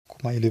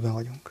már élőben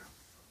vagyunk.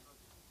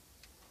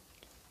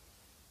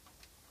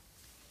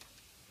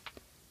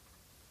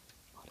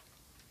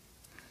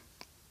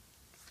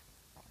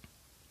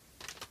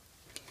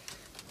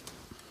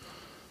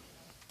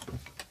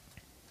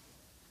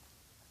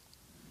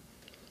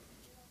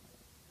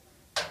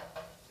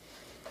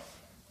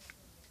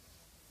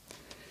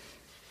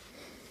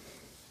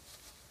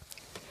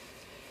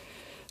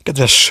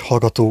 Kedves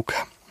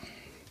hallgatók!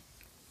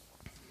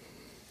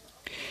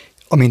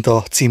 Amint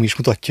a cím is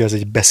mutatja, ez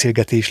egy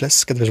beszélgetés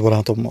lesz, kedves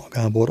barátommal,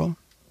 Gáborral.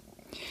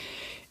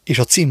 És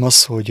a cím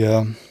az, hogy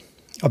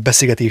a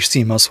beszélgetés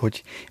cím az,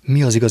 hogy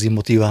mi az igazi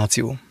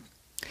motiváció.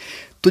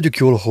 Tudjuk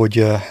jól,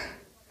 hogy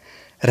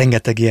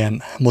rengeteg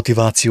ilyen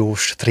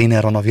motivációs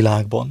tréner van a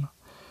világban,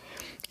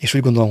 és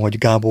úgy gondolom, hogy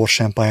Gábor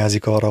sem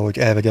pályázik arra, hogy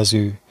elvegye az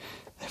ő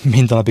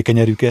mindennapi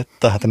kenyerüket,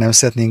 tehát nem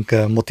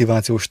szeretnénk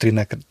motivációs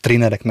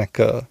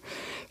trénereknek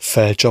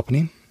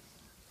felcsapni,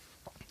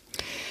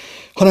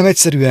 hanem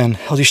egyszerűen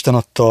az Isten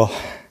adta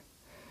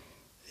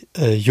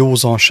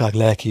józanság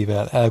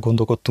lelkével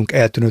elgondolkodtunk,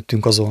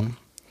 eltűnődtünk azon,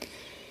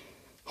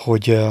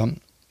 hogy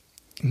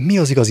mi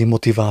az igazi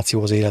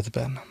motiváció az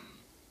életben.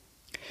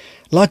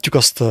 Látjuk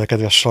azt,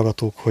 kedves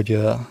hallgatók,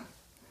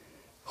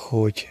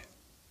 hogy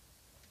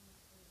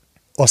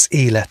az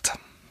élet,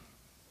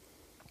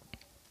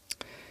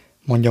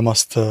 mondjam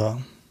azt,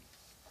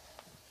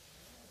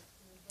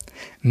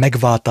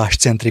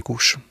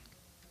 megváltáscentrikus.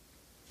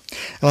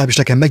 Legalábbis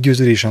nekem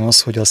meggyőződésem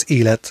az, hogy az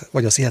élet,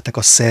 vagy az életnek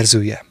a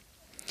szerzője,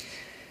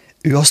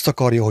 ő azt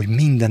akarja, hogy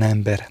minden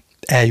ember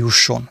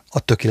eljusson a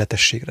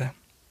tökéletességre.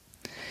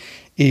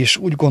 És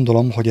úgy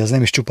gondolom, hogy ez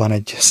nem is csupán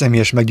egy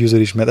személyes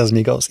meggyőződés, mert ez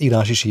még az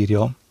írás is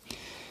írja.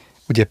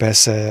 Ugye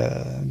persze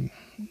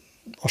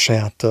a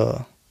saját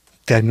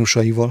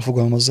terminusaival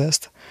fogalmazza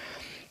ezt,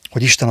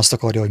 hogy Isten azt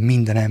akarja, hogy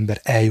minden ember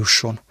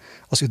eljusson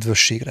az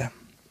üdvösségre.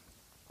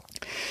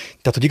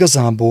 Tehát, hogy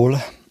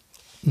igazából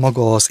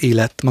maga az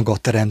élet, maga a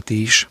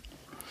teremtés,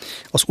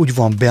 az úgy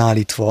van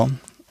beállítva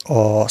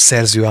a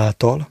szerző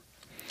által,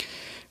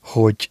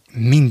 hogy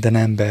minden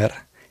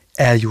ember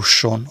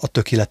eljusson a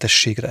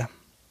tökéletességre.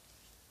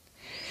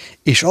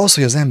 És az,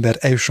 hogy az ember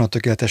eljusson a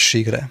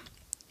tökéletességre,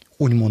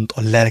 úgymond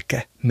a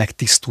lelke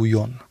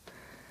megtisztuljon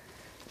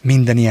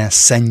minden ilyen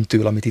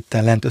szennytől, amit itt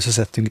lent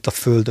összeszedtünk itt a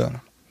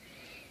földön,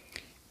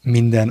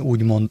 minden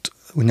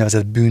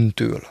úgynevezett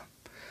bűntől,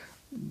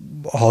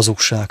 a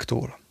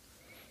hazugságtól,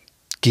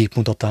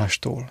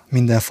 képmutatástól,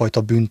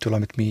 mindenfajta bűntől,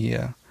 amit mi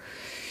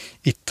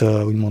itt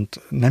úgymond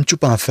nem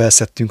csupán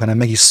felszedtünk, hanem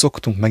meg is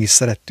szoktunk, meg is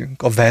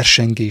szerettünk, a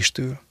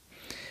versengéstől,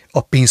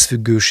 a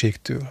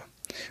pénzfüggőségtől,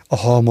 a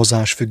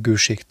halmozás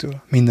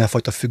függőségtől,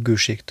 mindenfajta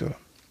függőségtől.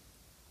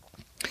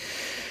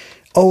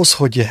 Ahhoz,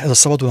 hogy ez a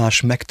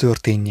szabadulás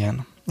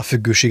megtörténjen a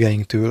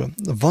függőségeinktől,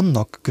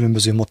 vannak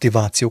különböző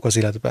motivációk az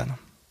életben.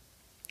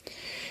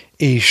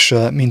 És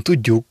mint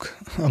tudjuk,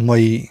 a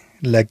mai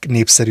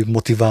legnépszerűbb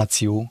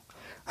motiváció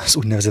az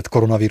úgynevezett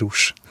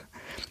koronavírus.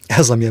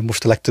 Ez, ami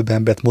most a legtöbb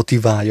embert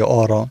motiválja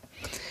arra,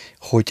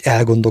 hogy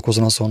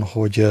elgondolkozzon azon,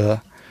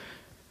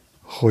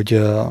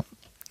 hogy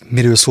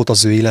miről szólt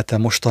az ő élete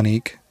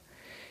mostanig,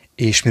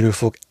 és miről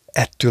fog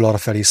ettől arra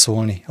felé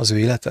szólni az ő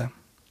élete.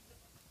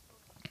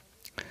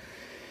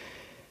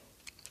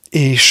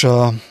 És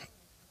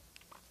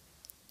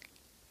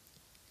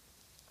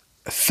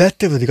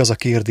feltevődik az a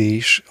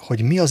kérdés,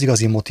 hogy mi az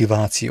igazi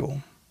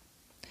motiváció.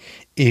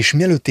 És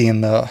mielőtt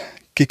én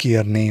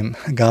kikérném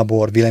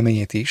Gábor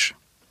véleményét is,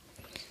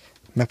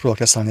 megpróbálok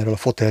leszállni erről a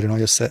fotelről,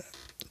 hogy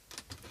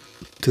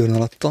összetörni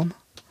alattam.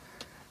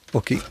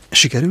 Oké,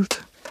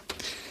 sikerült.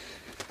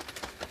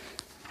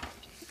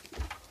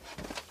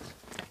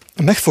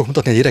 Meg fogok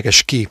mutatni egy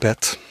érdekes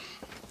képet,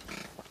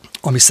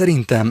 ami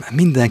szerintem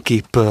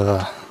mindenképp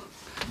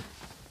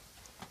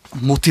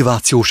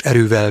motivációs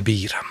erővel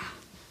bír.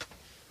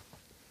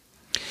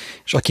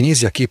 És aki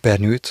nézi a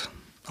képernyőt,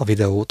 a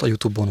videót a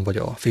YouTube-on vagy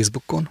a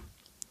Facebookon,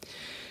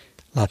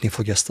 látni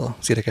fogja ezt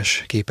az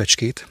érdekes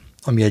képecskét,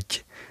 ami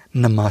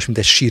nem más, mint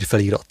egy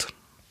sírfelirat.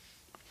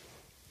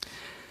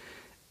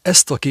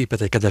 Ezt a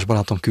képet egy kedves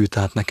barátom küldte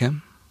át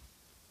nekem.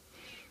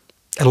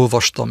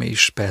 Elolvastam,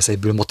 és persze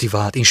egyből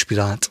motivált,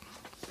 inspirált,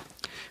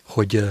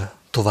 hogy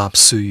tovább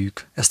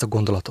szőjük ezt a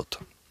gondolatot.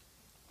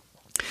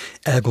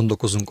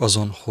 Elgondolkozunk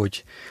azon,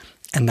 hogy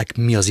ennek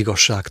mi az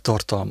igazság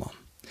tartalma,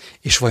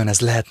 és vajon ez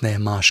lehetne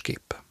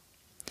másképp.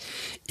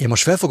 Én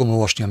most fel fogom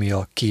olvasni, ami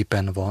a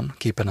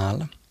képen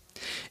áll,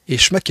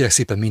 és megkérek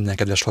szépen minden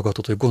kedves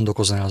hallgatót, hogy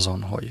gondolkozzon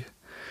azon,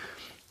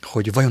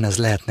 hogy vajon ez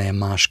lehetne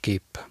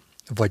másképp,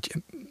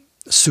 vagy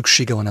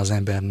szüksége van az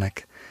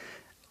embernek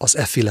az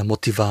efféle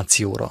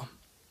motivációra,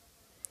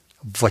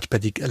 vagy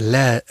pedig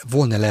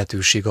volna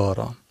lehetőség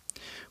arra,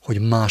 hogy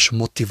más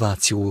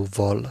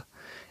motivációval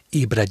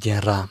ébredjen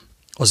rá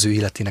az ő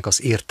életének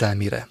az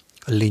értelmére,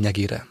 a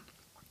lényegére.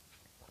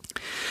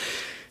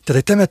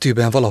 Tehát egy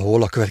temetőben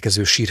valahol a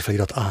következő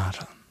sírfelirat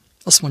áll.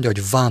 Azt mondja,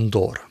 hogy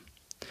vándor,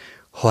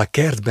 ha a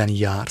kertben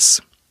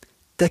jársz,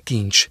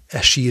 tekints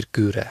e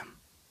sírkőre.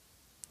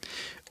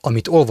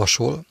 Amit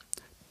olvasol,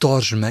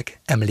 tartsd meg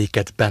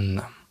emléket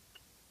benne.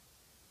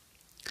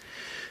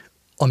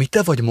 Ami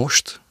te vagy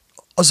most,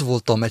 az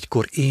voltam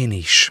egykor én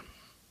is.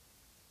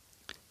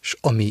 És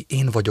ami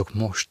én vagyok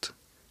most,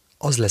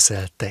 az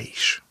leszel te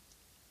is.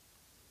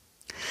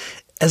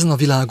 Ezen a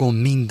világon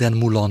minden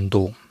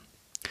mulandó,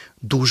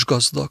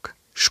 dúsgazdag,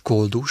 s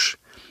koldus,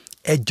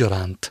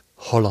 egyaránt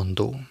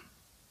halandó.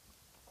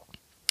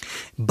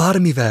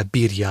 Bármivel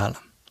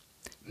bírjál,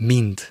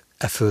 mind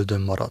e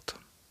földön marad.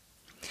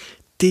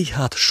 Tégy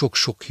hát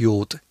sok-sok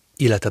jót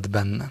életed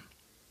benne,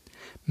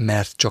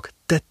 mert csak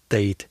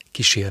tetteit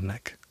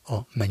kísérnek a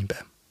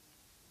mennybe.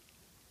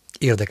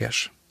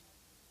 Érdekes.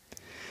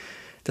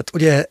 Tehát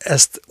ugye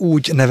ezt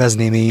úgy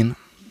nevezném én,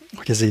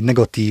 hogy ez egy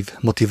negatív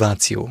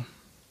motiváció.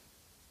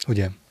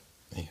 Ugye?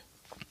 Igen.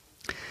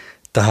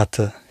 Tehát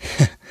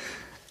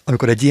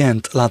amikor egy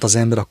ilyent lát az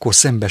ember, akkor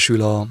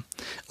szembesül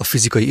a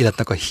fizikai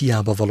életnek a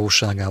hiába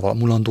valóságával, a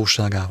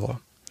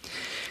mulandóságával.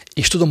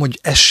 És tudom, hogy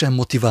ez sem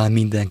motivál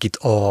mindenkit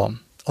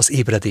az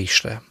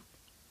ébredésre.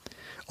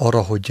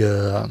 Arra, hogy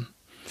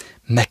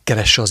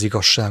megkeresse az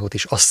igazságot,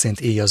 és azt szerint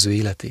élje az ő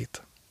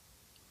életét.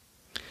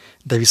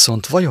 De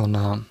viszont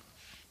vajon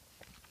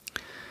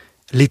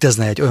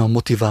létezne egy olyan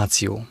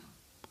motiváció,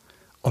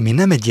 ami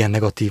nem egy ilyen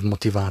negatív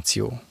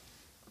motiváció,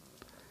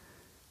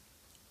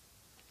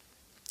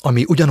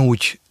 ami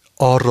ugyanúgy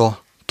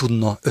arra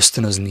tudna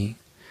ösztönözni,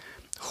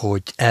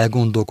 hogy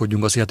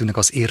elgondolkodjunk az életünknek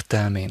az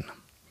értelmén,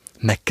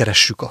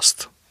 megkeressük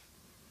azt.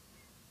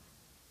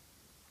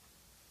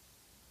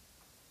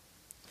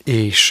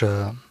 És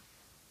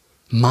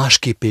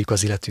másképp éljük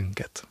az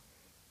életünket.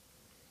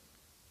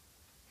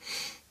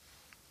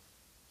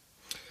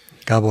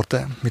 Gábor,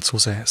 te mit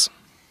szólsz ehhez?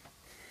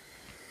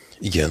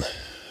 Igen,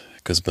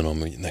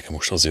 közben nekem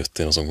most az jött,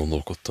 én azon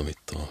gondolkodtam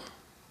itt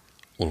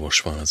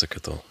olvasván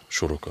ezeket a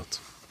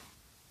sorokat.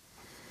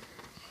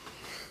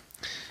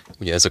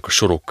 Ugye ezek a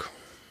sorok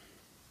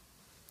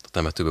a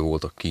temetőbe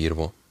voltak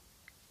kiírva,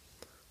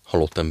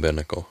 halott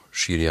embernek a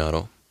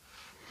sírjára,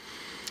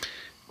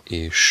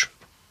 és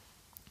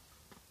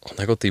a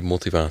negatív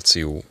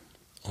motiváció,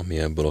 ami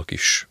ebből a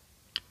kis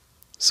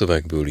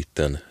szövegből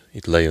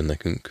itt lejön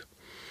nekünk,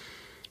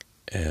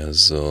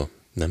 ez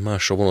nem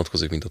másra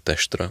vonatkozik, mint a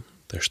testre,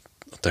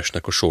 a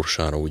testnek a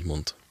sorsára,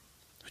 úgymond,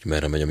 hogy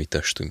merre megy a mi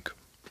testünk.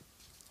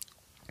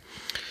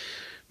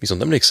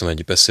 Viszont emlékszem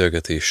egy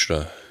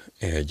beszélgetésre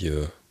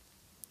egy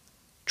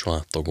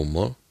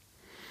családtagommal,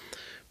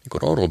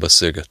 mikor arról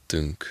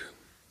beszélgettünk,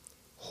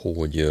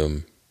 hogy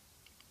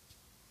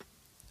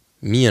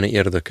milyen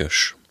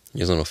érdekes,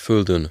 hogy ezen a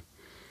földön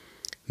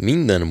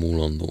minden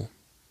múlandó,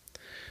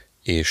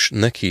 és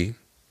neki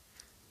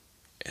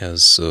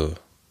ez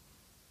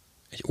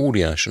egy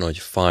óriási nagy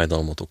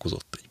fájdalmat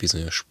okozott egy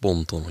bizonyos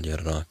ponton, hogy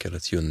erre rá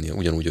kellett jönnie,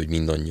 ugyanúgy, hogy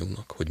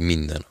mindannyiunknak, hogy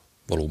minden,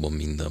 valóban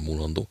minden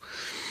múlandó.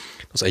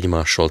 Az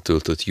egymással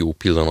töltött jó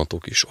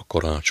pillanatok is, a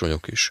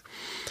karácsonyok is,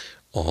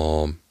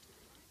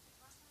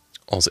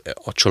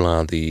 a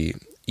családi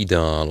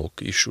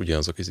ideálok is, ugye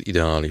azok az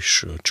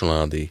ideális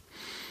családi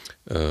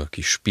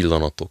kis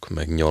pillanatok,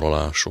 meg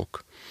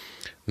nyaralások,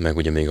 meg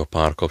ugye még a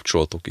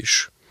párkapcsolatok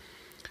is,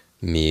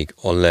 még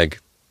a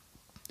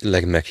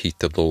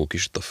legmeghittebb dolgok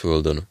is itt a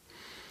Földön,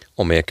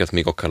 amelyeket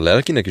még akár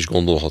lelkinek is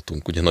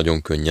gondolhatunk, ugye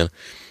nagyon könnyen,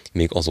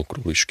 még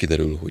azokról is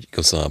kiderül, hogy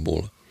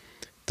igazából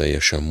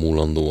teljesen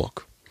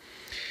múlandóak.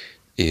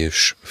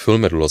 És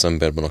fölmerül az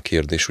emberben a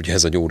kérdés, hogy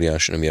ez egy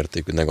óriási nem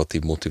értékű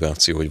negatív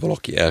motiváció, hogy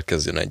valaki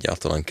elkezdjen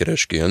egyáltalán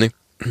kereskélni,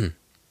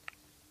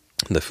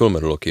 de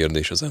fölmerül a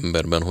kérdés az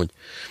emberben, hogy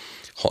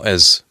ha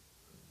ez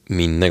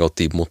mind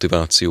negatív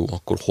motiváció,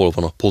 akkor hol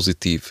van a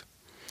pozitív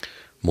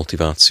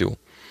motiváció?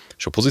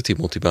 És a pozitív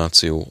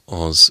motiváció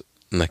az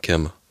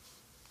nekem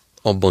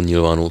abban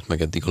nyilvánult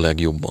meg eddig a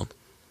legjobban,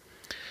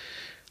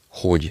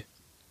 hogy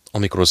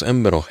amikor az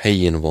ember a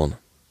helyén van,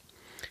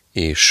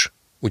 és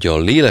ugye a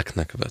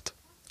léleknek vet,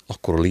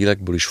 akkor a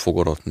lélekből is fog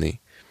aratni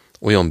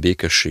olyan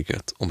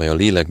békességet, amely a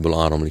lélekből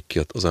áramlik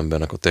ki az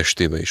embernek a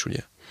testébe is,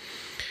 ugye.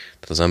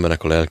 Tehát az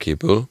embernek a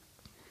lelkéből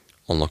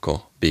annak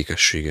a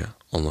békessége,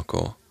 annak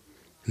a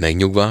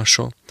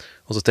megnyugvása,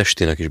 az a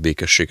testének is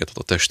békességet ad,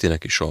 a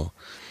testének is,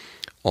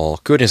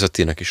 a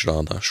környezetének is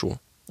ráadásul,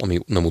 ami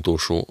nem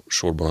utolsó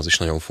sorban az is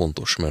nagyon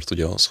fontos, mert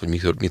ugye az, hogy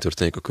mi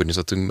történik a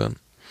környezetünkben,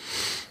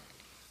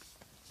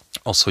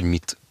 az, hogy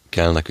mit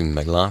kell nekünk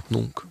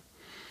meglátnunk,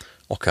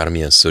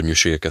 akármilyen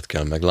szörnyűségeket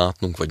kell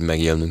meglátnunk, vagy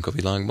megélnünk a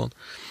világban.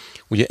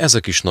 Ugye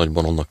ezek is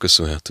nagyban annak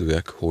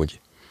köszönhetőek, hogy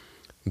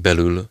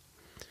belül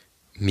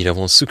mire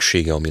van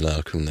szüksége a mi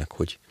lelkünknek,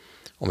 hogy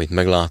amit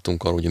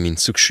meglátunk, arra ugye mind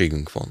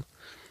szükségünk van.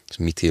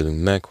 Mit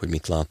élünk meg, hogy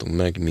mit látunk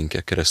meg, min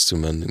kell keresztül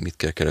mennünk, mit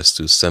kell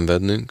keresztül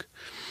szenvednünk.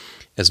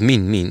 Ez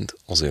mind-mind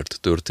azért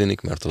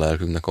történik, mert a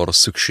lelkünknek arra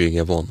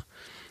szüksége van,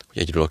 hogy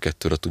egyről a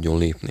kettőre tudjon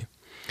lépni.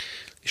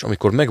 És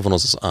amikor megvan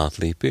az az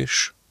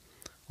átlépés,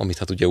 amit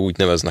hát ugye úgy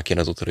neveznek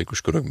ilyen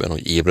ezoterikus körökben,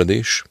 hogy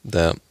ébredés,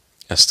 de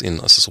ezt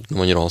a szót nem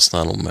annyira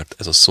használom, mert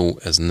ez a szó,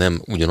 ez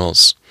nem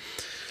ugyanaz,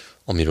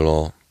 amiről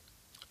a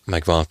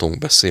megváltónk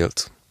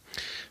beszélt.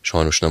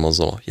 Sajnos nem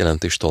azzal a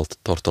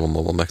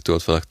jelentéstartalommal van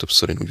megtöltve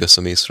legtöbbször, én úgy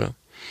veszem észre,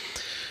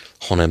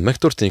 hanem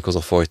megtörténik az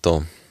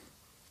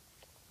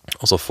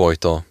a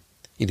fajta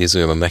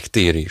idézőjelben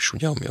megtérés,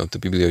 ugye, ami a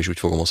Biblia is úgy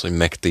fogalmaz, hogy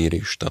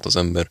megtérés, tehát az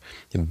ember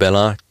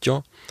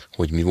belátja,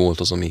 hogy mi volt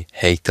az, ami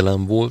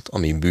helytelen volt,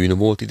 ami bűn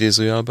volt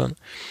idézőjelben,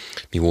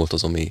 mi volt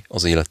az, ami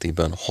az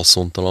életében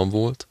haszontalan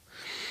volt,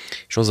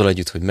 és azzal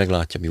együtt, hogy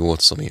meglátja, mi volt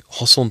az, ami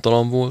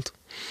haszontalan volt,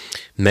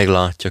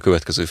 meglátja a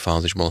következő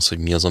fázisban az, hogy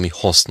mi az, ami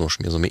hasznos,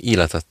 mi az, ami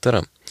életet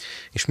terem,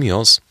 és mi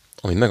az,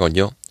 ami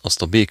megadja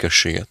azt a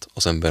békességet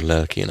az ember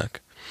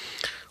lelkének,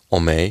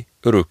 amely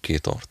örökké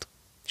tart.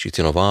 És itt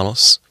jön a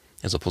válasz,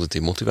 ez a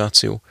pozitív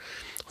motiváció,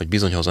 hogy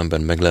bizony, ha az ember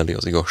megleli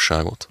az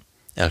igazságot,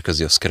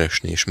 elkezdi azt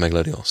keresni, és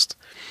megleli azt.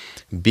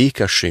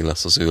 Békesség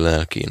lesz az ő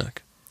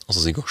lelkének, az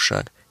az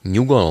igazság.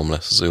 Nyugalom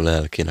lesz az ő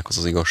lelkének, az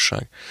az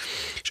igazság.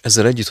 És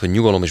ezzel együtt, hogy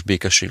nyugalom és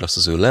békesség lesz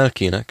az ő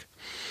lelkének,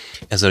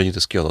 ezzel együtt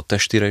ez kihat a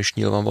testére is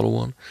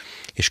nyilvánvalóan,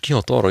 és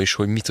kihat arra is,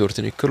 hogy mi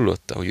történik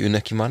körülötte, hogy ő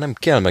neki már nem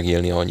kell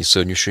megélnie annyi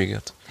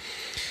szörnyűséget,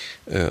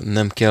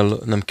 nem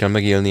kell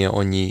megélnie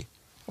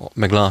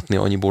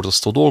meglátnia annyi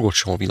borzasztó dolgot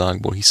sem a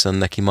világból, hiszen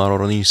neki már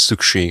arra nincs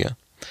szüksége,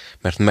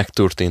 mert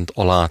megtörtént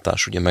a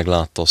látás, ugye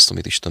meglátta azt,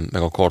 amit Isten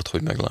meg akart,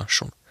 hogy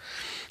meglásson.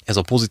 Ez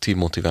a pozitív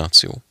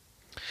motiváció.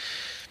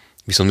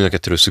 Viszont mind a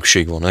kettőről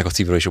szükség van, a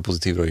negatívra és a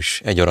pozitívra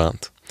is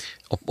egyaránt.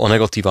 A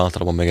negatív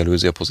általában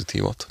megelőzi a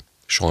pozitívat.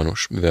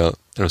 Sajnos, mivel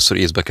először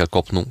észbe kell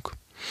kapnunk,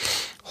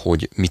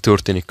 hogy mi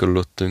történik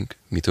körülöttünk,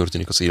 mi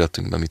történik az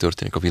életünkben, mi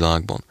történik a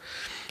világban.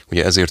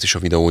 Ugye ezért is a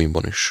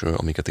videóimban is,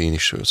 amiket én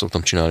is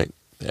szoktam csinálni,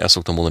 el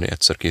szoktam mondani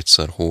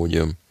egyszer-kétszer,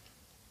 hogy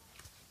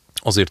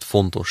azért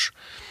fontos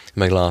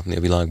meglátni a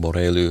világban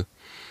rejlő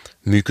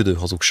működő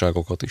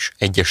hazugságokat is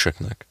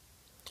egyeseknek,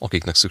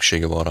 akiknek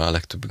szüksége van rá,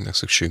 legtöbbünknek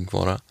szükségünk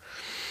van rá.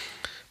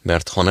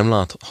 Mert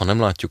ha nem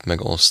látjuk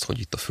meg azt, hogy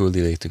itt a földi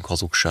létünk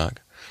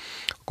hazugság,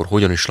 akkor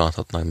hogyan is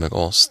láthatnánk meg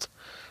azt,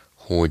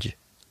 hogy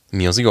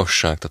mi az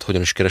igazság, tehát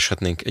hogyan is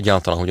kereshetnénk,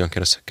 egyáltalán hogyan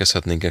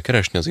kezdhetnénk el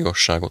keresni az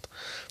igazságot,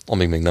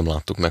 amíg még nem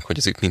láttuk meg, hogy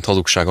ez itt mint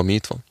hazugság, ami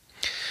itt van.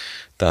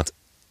 Tehát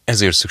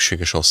ezért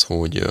szükséges az,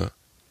 hogy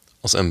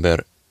az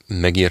ember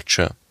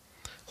megértse,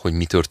 hogy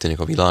mi történik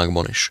a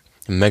világban, és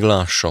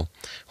meglássa,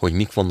 hogy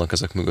mik vannak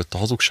ezek mögött, a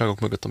hazugságok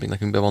mögött, amik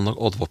nekünk be vannak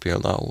adva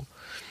például.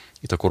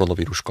 Itt a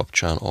koronavírus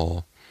kapcsán,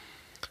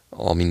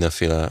 a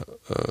mindenféle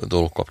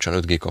dolog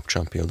kapcsán, 5G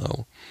kapcsán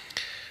például.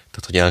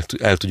 Tehát, hogy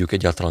el tudjuk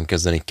egyáltalán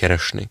kezdeni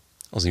keresni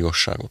az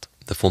igazságot.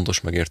 De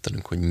fontos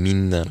megértenünk, hogy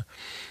minden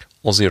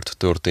azért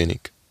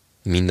történik,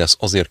 mindezt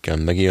azért kell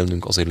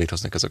megélnünk, azért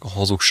léteznek ezek a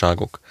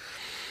hazugságok,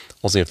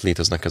 azért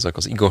léteznek ezek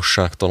az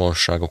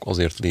igazságtalanságok,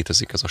 azért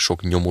létezik ez a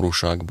sok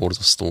nyomorúság,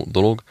 borzasztó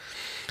dolog,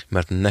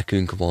 mert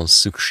nekünk van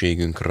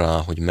szükségünk rá,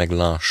 hogy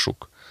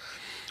meglássuk,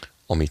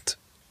 amit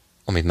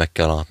meg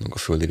kell látnunk a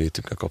földi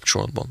létünkkel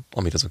kapcsolatban,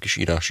 amit ez a kis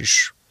írás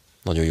is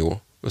nagyon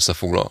jól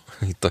összefoglal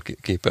itt a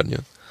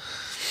képernyőn.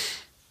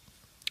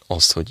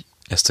 Azt, hogy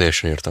ez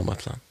teljesen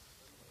értelmetlen.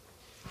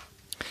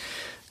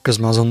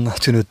 Közben azon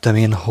tűnődtem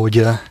én,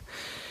 hogy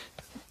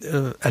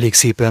elég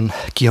szépen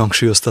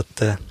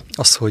kihangsúlyoztatta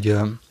azt, hogy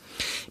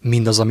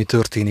mindaz, ami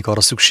történik,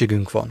 arra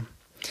szükségünk van.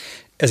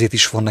 Ezért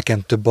is van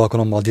nekem több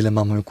alkalommal a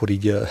dilemmám, amikor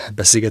így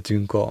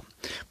beszélgetünk a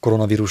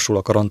koronavírusról,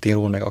 a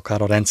karanténról, meg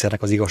akár a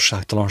rendszernek az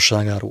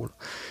igazságtalanságáról,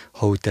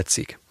 ha úgy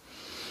tetszik.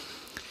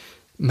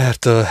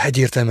 Mert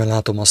egyértelműen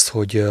látom azt,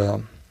 hogy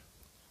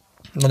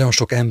nagyon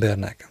sok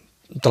embernek,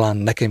 talán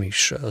nekem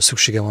is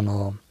szüksége van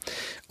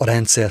a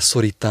rendszer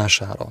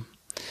szorítására,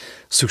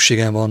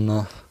 szüksége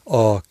van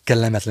a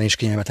kellemetlen és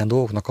kényelmetlen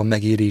dolgoknak a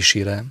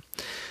megérésére,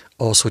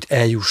 az, hogy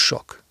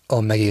eljussak a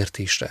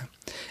megértésre,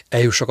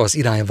 eljussak az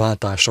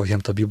irányváltásra, hogy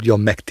amit a Biblia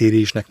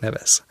megtérésnek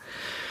nevez.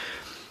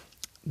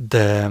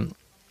 De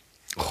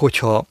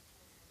hogyha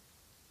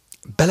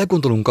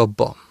belegondolunk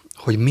abba,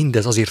 hogy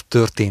mindez azért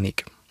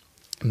történik,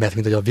 mert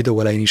mint ahogy a videó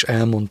elején is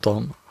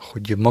elmondtam,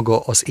 hogy maga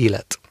az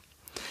élet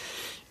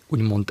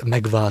úgymond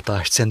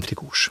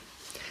megváltáscentrikus.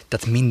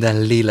 Tehát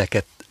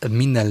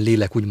minden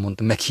lélek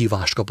úgymond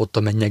meghívást kapott a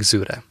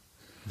mennyegzőre,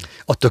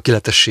 a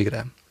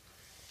tökéletességre.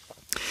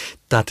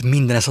 Tehát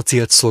minden ezt a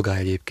célt szolgál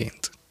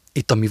egyébként.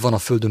 Itt, ami van a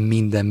Földön,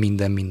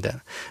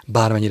 minden.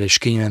 Bármennyire is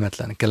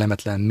kényelmetlen,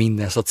 kellemetlen,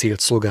 minden ezt a célt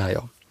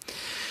szolgálja.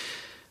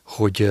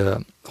 Hogy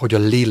a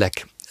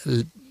lélek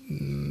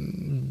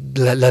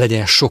le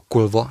legyen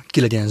sokkolva,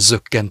 ki legyen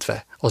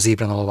zökkentve az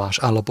ébren alvás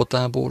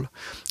állapotából,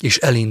 és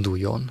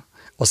elinduljon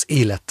az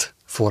élet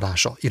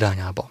forrása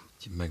irányába.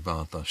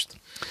 Megváltást.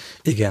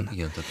 Igen.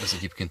 Igen, tehát ez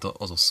egyébként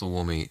az a szó,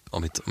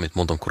 amit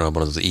mondtam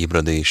korábban, az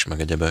ébredés, meg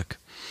egyebek.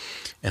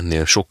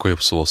 Ennél sokkal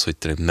jobb szó az, hogy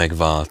tényleg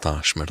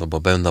megváltás, mert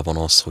abban benne van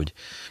az,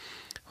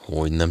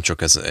 hogy nem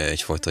csak ez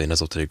egyfajta ilyen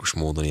ezoterikus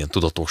módon ilyen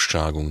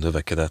tudatosságunk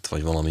növekedett,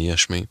 vagy valami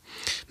ilyesmi,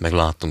 meg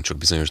láttunk csak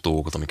bizonyos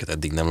dolgokat, amiket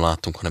eddig nem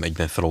láttunk, hanem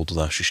egyben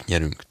feloldódást is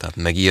nyerünk. Tehát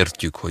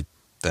megértjük, hogy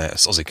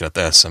ezt azért kellett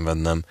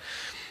elszenvednem,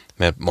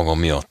 mert magam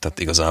miatt. Tehát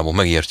igazából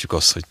megértjük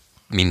azt, hogy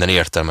minden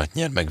értelmet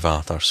nyer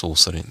megváltás szó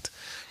szerint.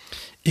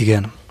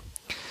 Igen.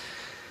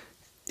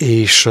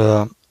 És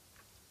arra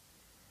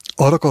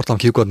akartam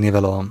kiukadni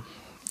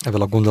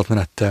ezzel a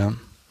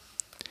gondolatmenettel,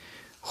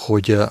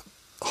 hogy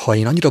ha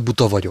én annyira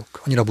buta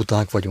vagyok, annyira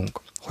buták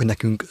vagyunk, hogy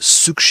nekünk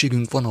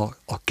szükségünk van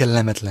a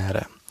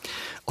kellemetlenre,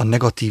 a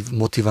negatív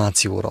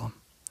motivációra,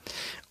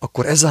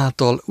 akkor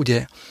ezáltal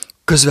ugye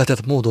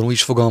közvetett módon úgy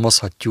is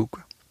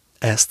fogalmazhatjuk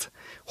ezt,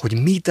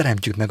 hogy mi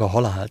teremtjük meg a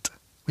halált,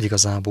 hogy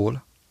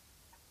igazából.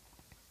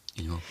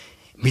 Így van.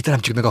 Mi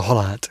teremtjük meg a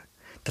halált.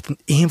 Tehát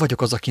én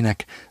vagyok az,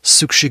 akinek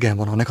szükségem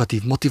van a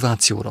negatív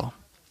motivációra.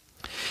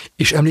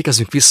 És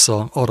emlékezzünk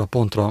vissza arra a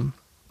pontra,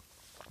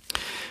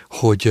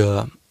 hogy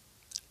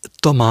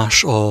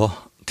Tamás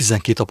a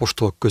 12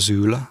 apostol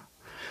közül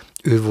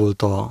ő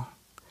volt a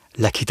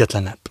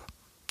leghitetlenebb,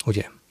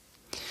 ugye?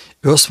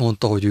 Ő azt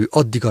mondta, hogy ő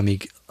addig,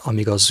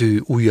 amíg az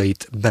ő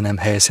ujjait be nem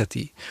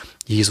helyezheti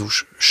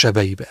Jézus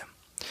sebeibe,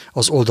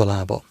 az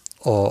oldalába,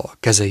 a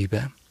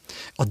kezeibe,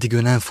 addig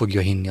ő nem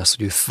fogja hinni azt,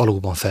 hogy ő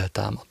valóban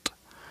feltámadt.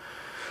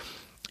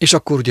 És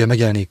akkor ugye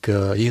megjelenik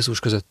Jézus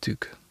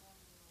közöttük,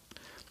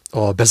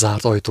 a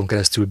bezárt ajtón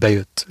keresztül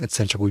bejött,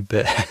 egyszerűen csak úgy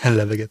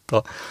belevegett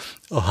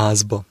a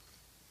házba,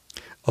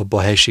 abba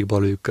a helységbe,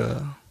 ahol ők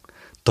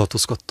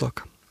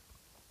tartózkodtak.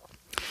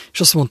 És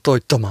azt mondta,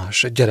 hogy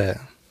Tamás,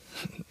 gyere,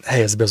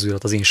 helyezd be az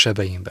ujjadat az én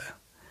sebeimbe.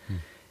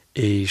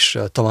 És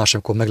Tamás,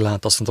 amikor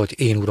meglátta, azt mondta,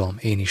 hogy én Uram,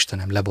 én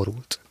Istenem,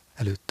 leborult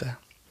előtte.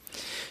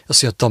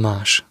 Azt mondja,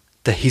 Tamás,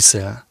 te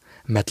hiszel,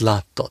 mert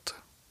láttad.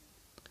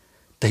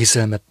 Te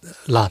hiszel, mert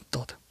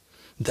láttad.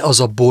 De az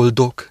a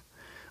boldog,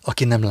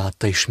 aki nem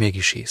látta és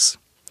mégis hisz.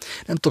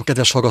 Nem tudom,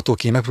 kedves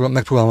hallgatók, én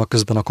megpróbálom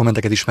közben a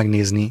kommenteket is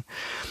megnézni,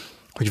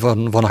 hogy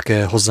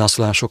vannak-e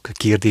hozzászólások,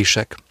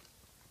 kérdések,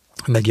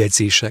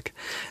 megjegyzések,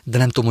 de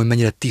nem tudom, hogy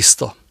mennyire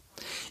tiszta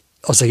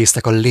az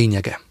egésznek a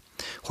lényege,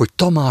 hogy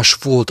Tamás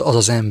volt az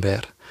az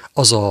ember,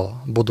 az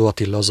a Bodó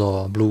Attila, az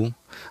a Blue,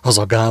 az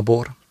a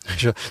Gábor,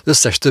 és az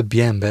összes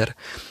többi ember,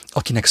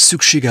 akinek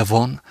szüksége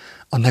van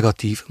a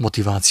negatív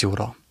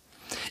motivációra.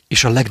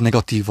 És a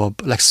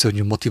legnegatívabb,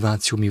 legszörnyűbb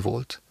motiváció mi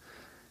volt?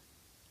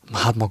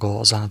 Hát maga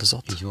az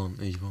áldozat. Így van,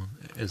 így van.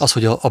 Az,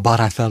 hogy a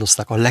bárányt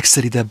feldozták, a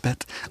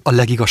legszelídebbet, a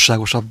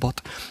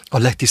legigazságosabbat, a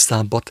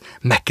legtisztábbat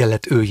meg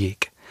kellett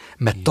öljék.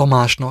 Mert igen.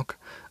 Tamásnak,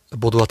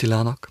 Bodó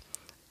Attilának,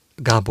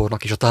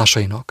 Gábornak és a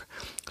társainak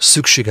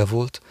szüksége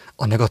volt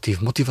a negatív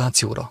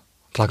motivációra,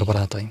 drága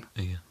barátaim.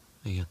 Igen,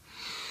 igen.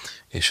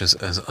 És ez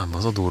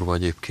az a durva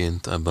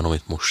egyébként ebben,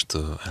 amit most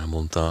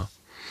elmondtál,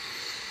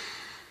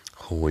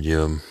 hogy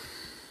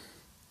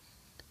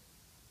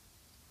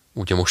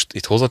ugye most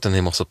itt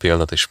hozzátenném azt a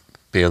példát, és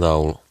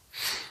például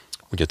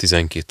ugye a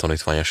 12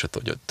 tanítvány eset,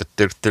 hogy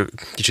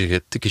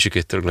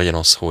kicsikét legyen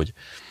az, hogy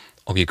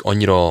akik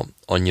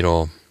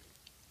annyira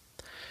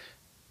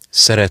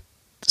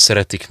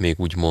szeretik még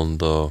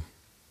úgymond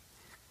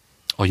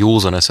a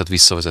józan eszet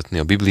visszavezetni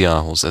a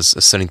Bibliához, ez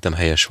szerintem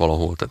helyes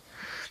valahol, tehát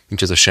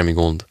nincs ezzel semmi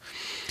gond.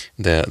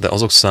 De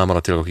azok számára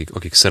tényleg,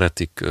 akik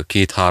szeretik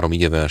 2-3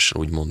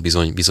 igeverssel úgymond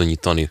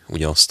bizonyítani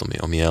ugye azt,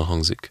 ami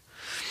elhangzik,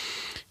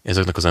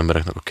 ezeknek az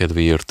embereknek a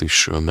kedvéért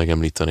is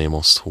megemlíteném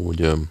azt, hogy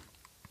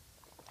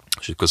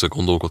és itt közben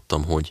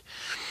gondolkodtam,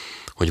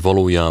 hogy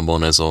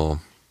valójában ez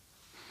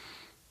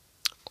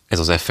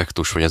az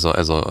effektus, vagy ez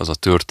a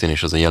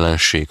történés, ez a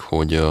jelenség,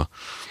 hogy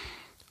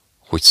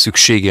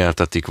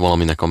szükségeltetik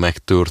valaminek a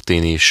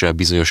megtörténése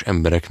bizonyos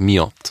emberek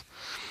miatt.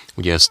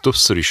 Ugye ez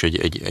többször is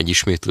egy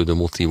ismétlődő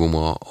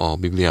motívum a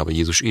Bibliában,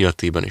 Jézus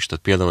életében is.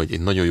 Tehát például egy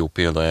nagyon jó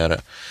példa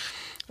erre,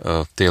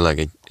 tényleg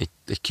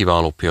egy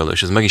kiváló példa,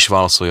 és ez meg is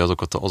válaszolja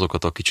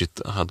azokat a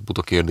kicsit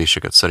buta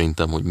kérdéseket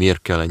szerintem, hogy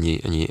miért kell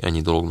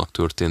ennyi dolognak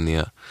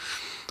történnie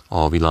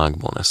a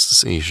világban.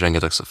 Ezt én is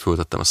rengetegszer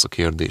föltettem ezt a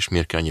kérdést,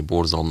 miért kell ennyi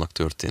borzalomnak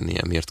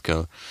történnie, miért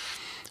kell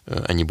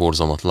ennyi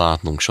borzalmat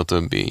látnunk,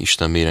 stb.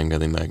 Isten miért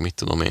engedi meg, mit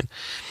tudom én.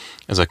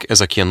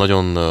 Ezek ilyen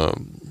nagyon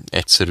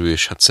egyszerű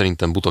és hát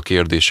szerintem buta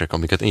kérdések,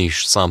 amiket én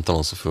is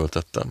számtalanszor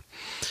föltettem.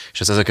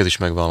 És ezeket is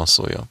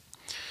megválaszolja.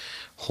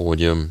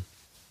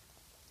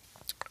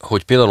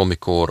 Hogy például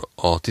amikor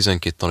a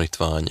 12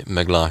 tanítvány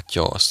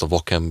meglátja ezt a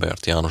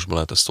vakembert, Jánosban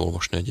lehet ezt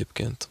olvasni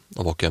egyébként,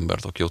 a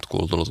vakembert, aki ott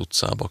koldol az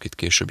utcába, akit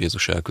később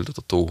Jézus elküldött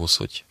a tóhoz,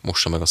 hogy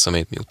mossa meg a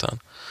szemét,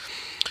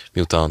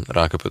 miután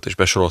ráköpött és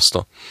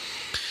besorozta.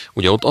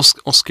 Ugye ott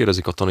azt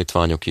kérdezik a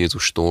tanítványok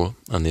Jézustól,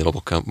 ennél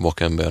a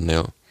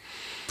vakembernél,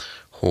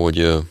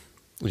 hogy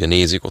ugye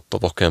nézik ott a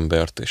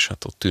vakembert, és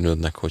hát ott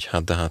tűnődnek, hogy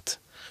hát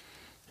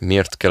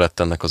miért kellett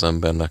ennek az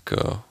embernek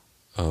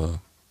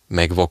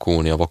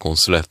megvakulnia, vakon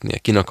születnie.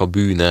 Kinek a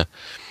bűne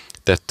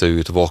tette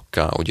őt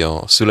vakká, ugye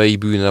a szülei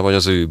bűne, vagy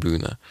az ő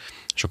bűne.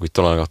 És akkor itt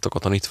találgattak a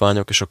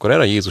tanítványok, és akkor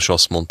erre Jézus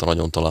azt mondta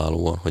nagyon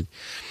találóan, hogy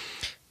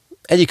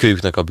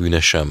egyikőjüknek a bűne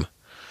sem,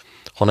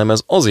 hanem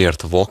ez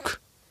azért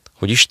vak,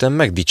 hogy Isten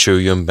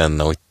megdicsőjön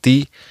benne, hogy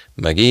ti,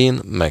 meg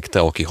én, meg te,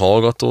 aki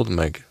hallgatod,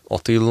 meg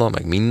Attila,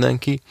 meg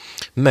mindenki,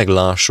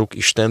 meglássuk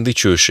Isten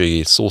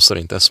dicsőségét, szó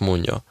szerint ezt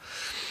mondja.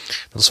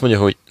 Azt mondja,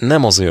 hogy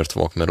nem azért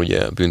vak, mert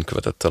ugye bűnt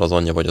követett el az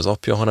anyja vagy az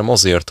apja, hanem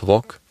azért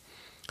vak,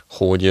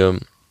 hogy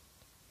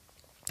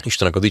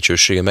Istennek a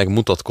dicsősége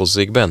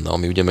megmutatkozzék benne,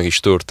 ami ugye meg is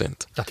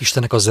történt. Tehát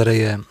Istennek az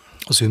ereje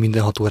az ő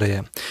mindenható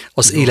ereje.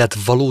 Az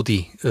élet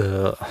valódi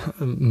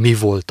mi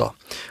volta,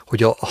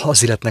 hogy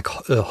az életnek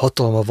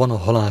hatalma van a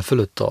halál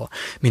fölött, a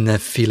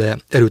mindenféle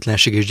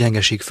erőtlenség és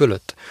gyengeség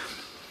fölött.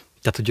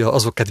 Tehát ugye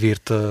azok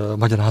kedvéért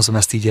magyarázom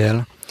ezt így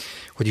el,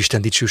 hogy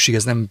Isten dicsőség,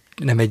 ez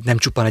nem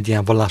csupán egy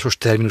ilyen vallásos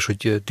terminus,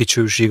 hogy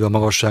dicsőség a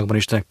magasságban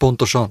Istennek,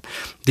 pontosan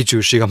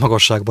dicsőség a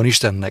magasságban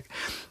Istennek.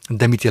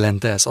 De mit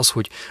jelent ez? Az,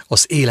 hogy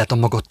az élet a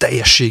maga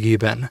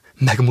teljességében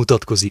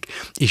megmutatkozik,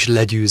 és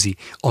legyőzi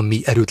a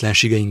mi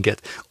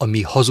erőtlenségeinket, a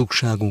mi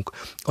hazugságunk,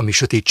 a mi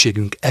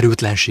sötétségünk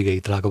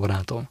erőtlenségeit, drága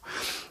barátom.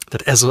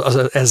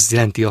 Tehát ez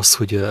jelenti azt,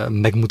 hogy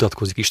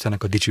megmutatkozik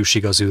Istennek a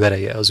dicsősége, az ő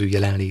ereje, az ő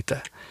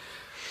jelenléte.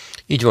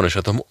 Így van, és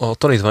hát a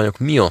tanítványok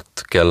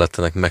miatt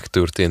kellettenek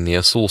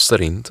megtörténnie, szó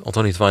szerint a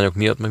tanítványok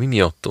miatt, meg mi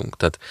miattunk.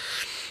 Tehát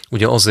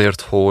ugye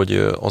azért,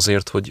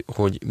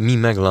 hogy mi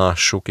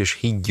meglássuk és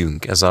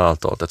higgyünk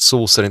ezáltal. Tehát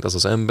szó szerint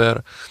az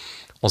ember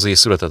azért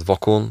született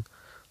vakon,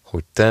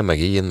 hogy te, meg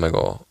én,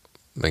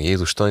 meg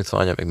Jézus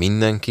tanítványa, meg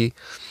mindenki,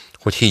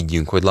 hogy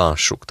higgyünk, hogy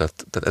lássuk.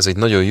 Tehát ez egy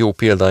nagyon jó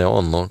példája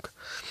annak,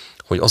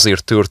 hogy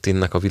azért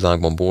történnek a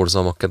világban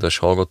borzalmak, kedves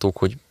hallgatók,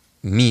 hogy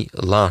mi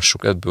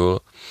lássuk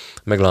ebből,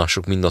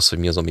 meglássuk mindazt, hogy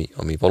mi az,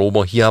 ami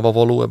valóban hiába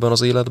való ebben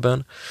az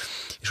életben,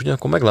 és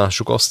ugyanakkor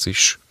meglássuk azt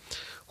is,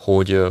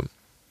 hogy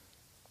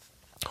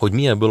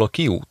mi ebből a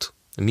kiút,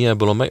 mi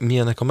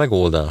ennek a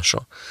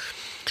megoldása.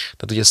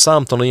 Tehát ugye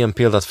számtalan ilyen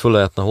példát föl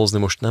lehetne hozni,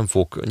 most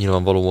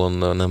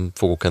nyilvánvalóan nem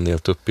fogok ennél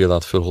több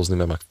példát fölhozni,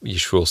 mert meg így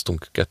is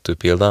fölhoztunk 2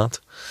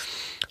 példát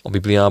a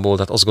Bibliából,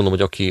 tehát azt gondolom,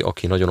 hogy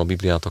aki nagyon a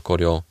Bibliát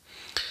akarja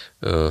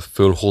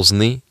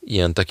fölhozni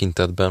ilyen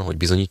tekintetben, hogy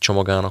bizonyítsa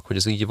magának, hogy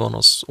ez így van,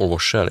 az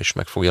olvassa el, és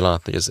meg fogja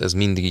látni, hogy ez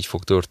mindig így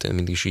fog történni,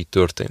 mindig is így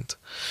történt.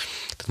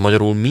 Tehát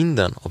magyarul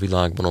minden a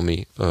világban,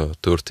 ami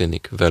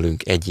történik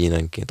velünk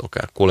egyénenként,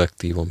 akár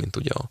kollektívan, mint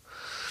ugye a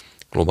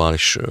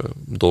globális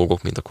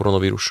dolgok, mint a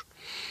koronavírus,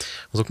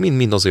 azok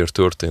mind azért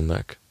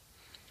történnek,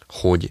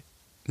 hogy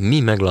mi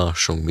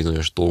meglássunk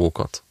bizonyos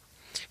dolgokat,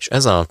 és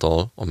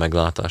ezáltal, a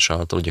meglátás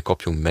által ugye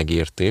kapjunk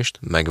megértést,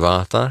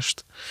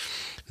 megváltást,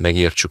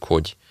 megértsük,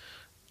 hogy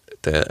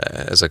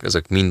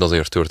ezek mind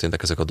azért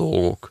történtek ezek a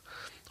dolgok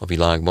a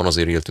világban,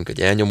 azért éltünk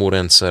egy elnyomó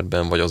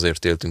rendszerben, vagy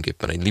azért éltünk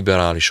éppen egy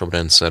liberálisabb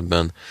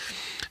rendszerben,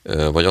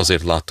 vagy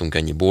azért láttunk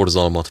ennyi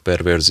borzalmat,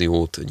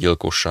 perverziót,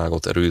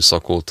 gyilkosságot,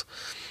 erőszakot,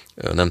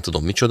 nem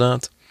tudom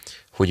micsodát,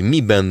 hogy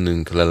mi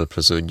bennünk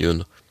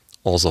lelepleződjön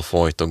az a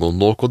fajta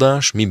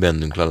gondolkodás, mi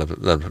bennünk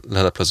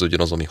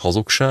lelepleződjön az, ami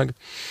hazugság,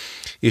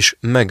 és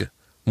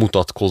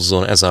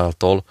megmutatkozzon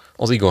ezáltal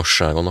az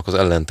igazság, annak az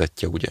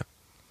ellentetje, ugye.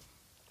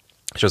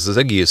 És ez az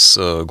egész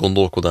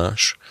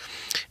gondolkodás,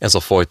 ez a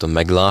fajta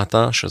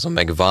meglátás, ez a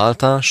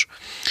megváltás,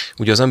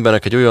 ugye az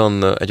embernek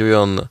egy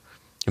olyan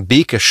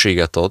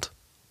békességet ad,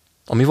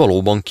 ami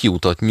valóban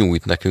kiutat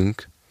nyújt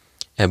nekünk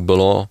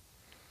ebből a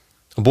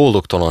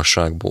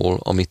boldogtalanságból,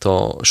 amit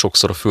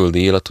sokszor a földi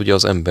élet ugye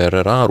az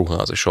emberre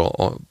ráruház, és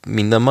a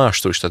minden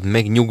mástól is, tehát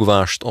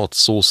megnyugvást ad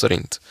szó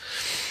szerint.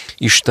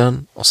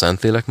 Isten, a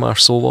Szentlélek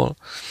más szóval,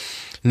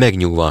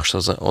 megnyugvást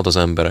ad az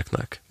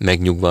embereknek,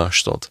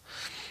 megnyugvást ad,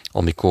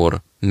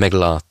 amikor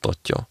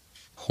megláttatja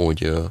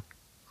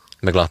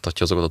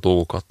azokat a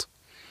dolgokat,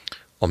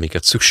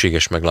 amiket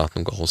szükséges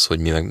meglátnunk ahhoz, hogy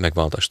mi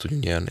megváltást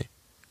tudjunk nyerni.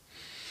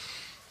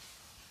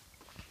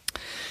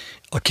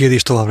 A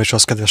kérdés továbbra is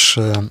az, kedves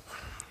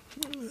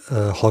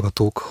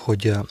hallgatók,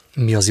 hogy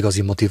mi az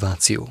igazi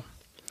motiváció.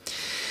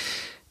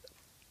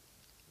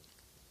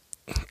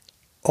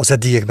 Az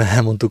eddigiekben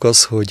elmondtuk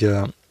azt,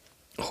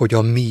 hogy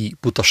a mi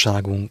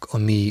butaságunk, a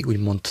mi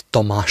úgymond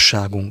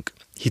tamásságunk,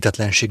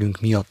 hitetlenségünk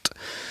miatt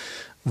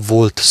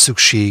volt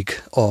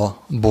szükség a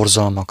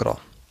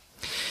borzalmakra.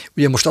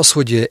 Ugye most az,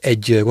 hogy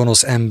egy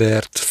gonosz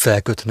embert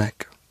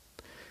felkötnek,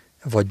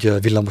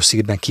 vagy villamos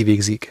szigetben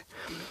kivégzik,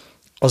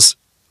 az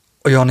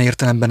olyan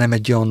értelemben nem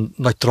egy olyan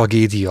nagy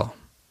tragédia,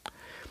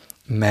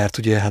 mert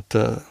ugye hát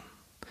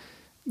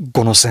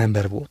gonosz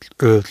ember volt,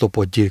 ölt,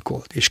 lopott,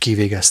 gyilkolt, és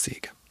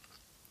kivégezték.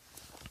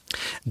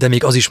 De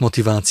még az is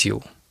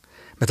motiváció,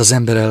 mert az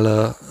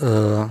ember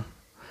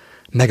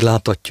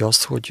megláthatja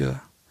azt,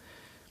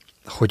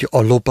 hogy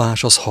a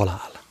lopás az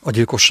halál, a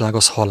gyilkosság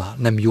az halál,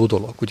 nem jó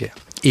dolog, ugye?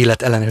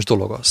 Életellenes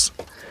dolog az.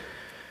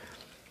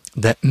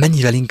 De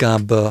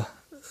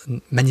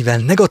mennyivel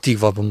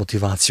negatívabb a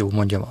motiváció,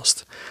 mondjam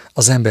azt,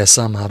 az ember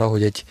számára,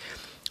 hogy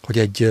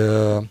egy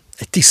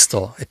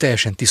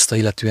teljesen tiszta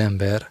életű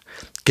ember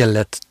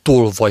kellett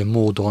tolvaj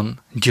módon,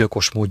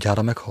 gyilkos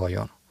módjára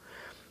meghalljon.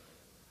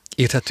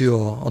 Érthető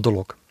a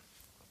dolog?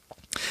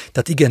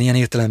 Tehát igen, ilyen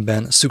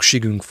értelemben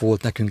szükségünk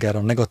volt nekünk erre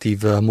a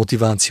negatív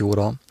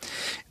motivációra,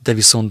 de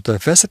viszont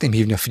fel szeretném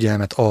hívni a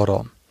figyelmet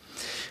arra,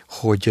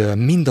 hogy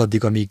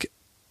mindaddig, amíg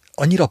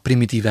annyira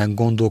primitíven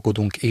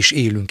gondolkodunk és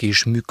élünk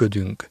és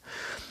működünk,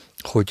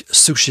 hogy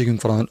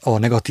szükségünk van a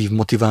negatív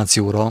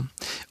motivációra,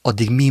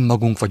 addig mi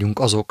magunk vagyunk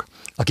azok,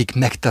 akik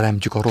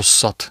megteremtjük a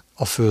rosszat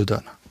a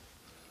Földön.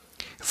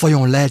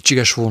 Vajon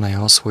lehetséges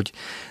volna az, hogy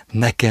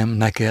nekem,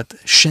 neked,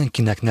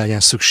 senkinek ne legyen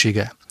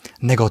szüksége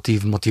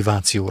negatív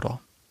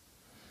motivációra?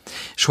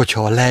 És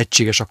hogyha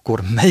lehetséges,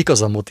 akkor melyik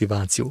az a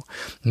motiváció?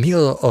 Mi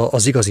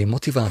az igazi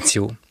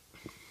motiváció,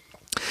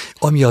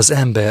 ami az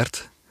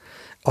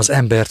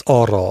embert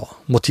arra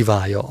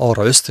motiválja,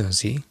 arra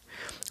ösztönzi,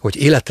 hogy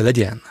élete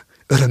legyen,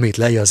 örömét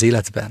lelje az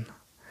életben,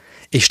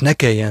 és ne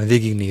kelljen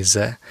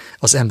végignézze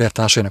az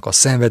embertársainak a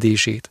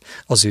szenvedését,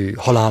 az ő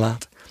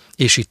halálát,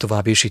 és így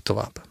tovább, és így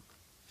tovább.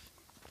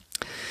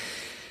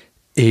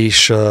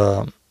 És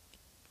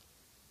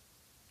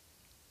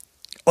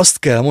azt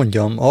kell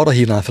mondjam, arra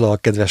hívnám fel a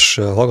kedves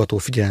hallgató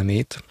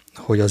figyelmét,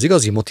 hogy az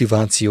igazi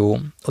motiváció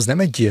az nem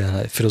egy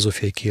ilyen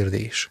filozófiai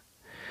kérdés,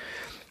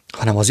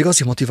 hanem az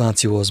igazi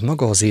motiváció az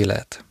maga az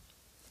élet.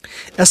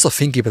 Ezt a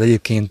fényképet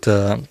egyébként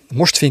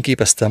most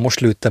fényképeztem, most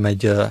lőttem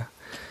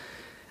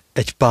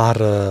egy pár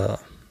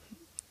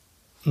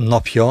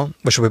napja,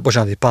 vagy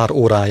bocsánat, egy pár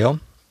órája,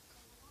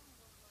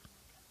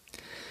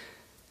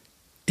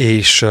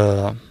 és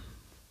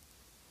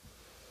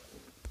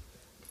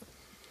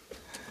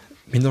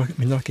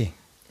mindenki?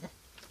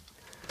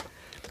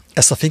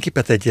 Ezt a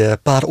fényképet egy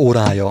pár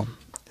órája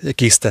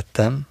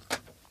készítettem,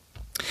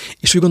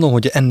 és úgy gondolom,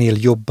 hogy ennél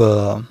jobb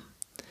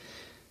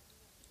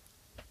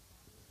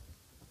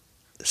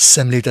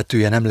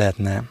szemléltetője nem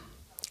lehetne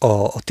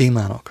a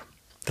témának.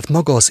 Tehát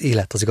maga az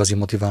élet az igazi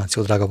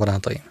motiváció, drága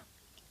barátaim.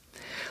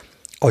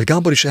 Ahogy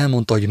Gábor is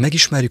elmondta, hogy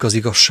megismerjük az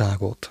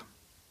igazságot.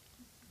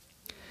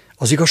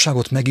 Az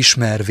igazságot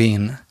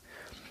megismervén,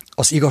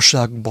 az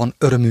igazságban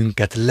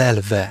örömünket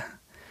lelve,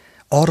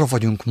 arra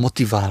vagyunk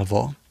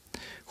motiválva,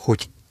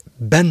 hogy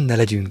benne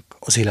legyünk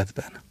az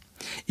életben.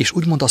 És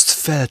úgymond azt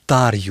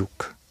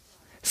feltárjuk,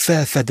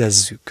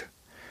 felfedezzük.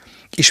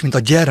 És mint a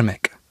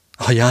gyermek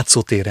a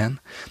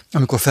játszótéren,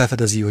 amikor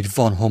felfedezi, hogy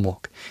van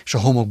homok, és a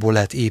homokból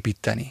lehet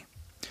építeni.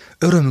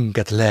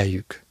 Örömünket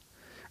leljük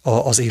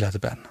az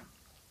életben.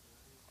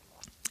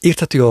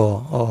 Érthető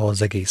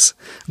az egész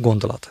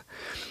gondolat,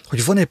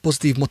 hogy van egy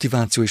pozitív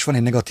motiváció, és van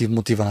egy negatív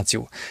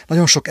motiváció.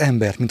 Nagyon sok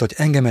embert, mint ahogy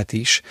engemet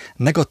is,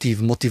 negatív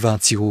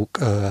motivációk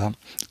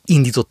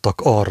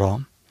indítottak arra,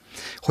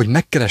 hogy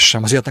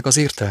megkeressem az életnek az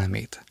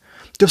értelmét.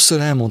 Többször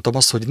elmondtam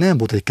azt, hogy nem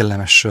volt egy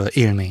kellemes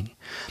élmény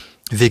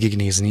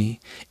végignézni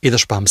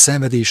édesapám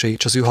szenvedéseit,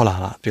 és az ő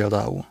halálát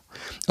például.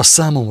 A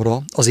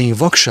számomra az én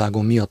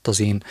vakságom miatt,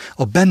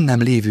 a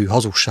bennem lévő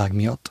hazugság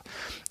miatt,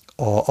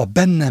 a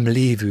bennem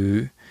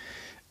lévő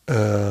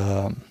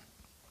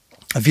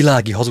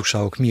világi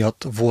hazugságok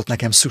miatt volt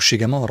nekem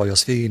szükségem arra, hogy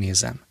azt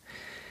végignézem.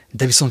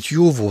 De viszont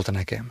jó volt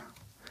nekem.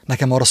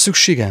 Nekem arra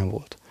szükségem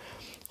volt,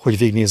 hogy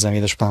végignézzem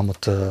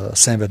édesapámat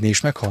szenvedni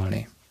és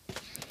meghalni.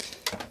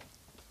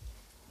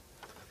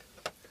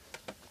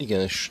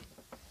 Igen, és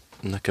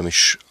nekem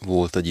is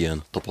volt egy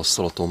ilyen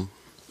tapasztalatom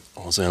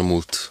az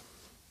elmúlt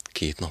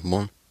 2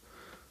 napban,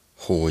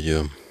 hogy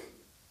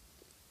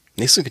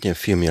nézzünk egy ilyen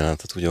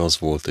filmjelentet, ugye az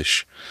volt,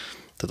 és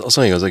tehát az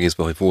az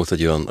egészben, hogy volt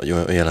egy olyan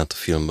jelent a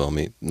filmben,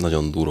 ami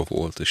nagyon durva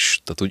volt, és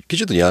tehát úgy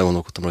kicsit úgy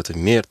elgondolkodtam rajta,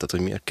 hogy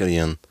miért kell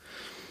ilyen,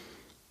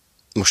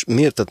 most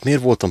miért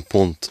voltam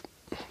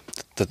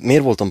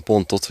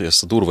pont ott, hogy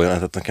ezt a durva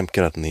jelentet nekem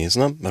kellett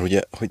néznem, mert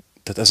ugye,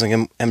 tehát ez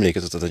engem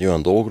emlékeztetett egy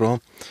olyan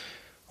dologra,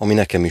 ami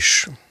nekem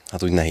is,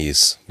 hát úgy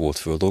nehéz volt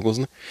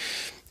földolgozni,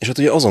 és hát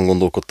ugye azon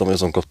gondolkodtam, hogy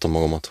azon kaptam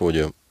magamat,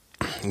 hogy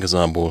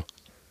igazából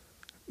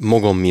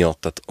magam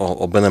miatt, tehát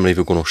a bennem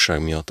lévő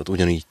gonoszság miatt, tehát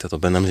ugyanígy, tehát a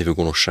bennem lévő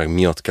gonoszság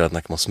miatt kellett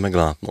nekem azt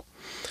meglátnom.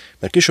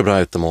 Mert később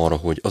rájöttem arra,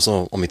 hogy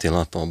amit én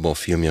láttam abban a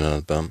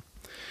filmjelenetben,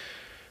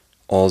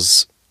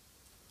 az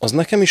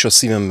nekem is a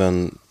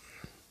szívemben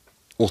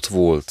ott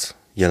volt,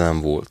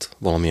 jelen volt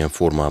valamilyen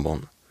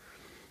formában.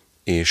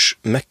 És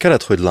meg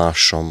kellett, hogy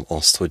lássam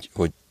azt,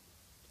 hogy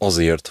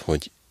azért,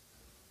 hogy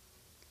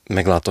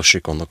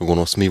megláttassék annak a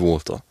gonosz mi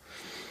volt.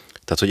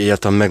 Tehát, hogy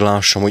egyáltalán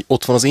meglássam, hogy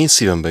ott van az én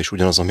szívemben is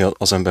ugyanaz, ami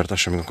az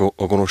embertársamnak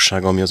a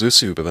gonoszsága, ami az ő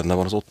szívükben benne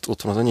van, az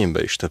ott van az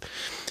enyémben is. Tehát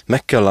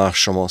meg kell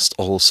lássam azt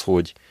ahhoz,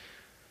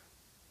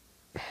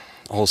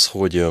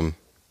 hogy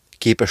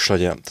képes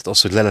legyem, tehát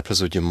az, hogy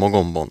lelepleződjön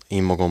magamban,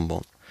 én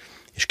magamban,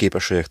 és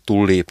képes legyek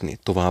túllépni,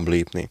 tovább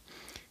lépni,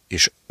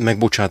 és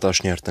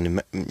megbocsátást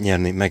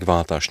nyerni,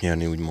 megváltást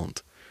nyerni,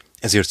 úgymond.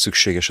 Ezért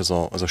szükséges ez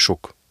a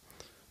sok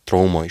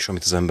trauma is,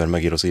 amit az ember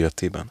megér az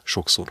életében,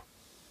 sokszor.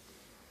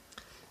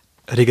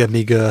 Régen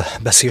még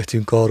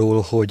beszéltünk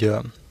arról, hogy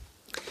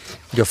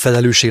a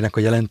felelősségnek a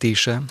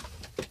jelentése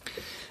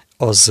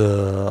az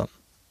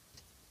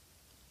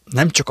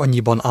nem csak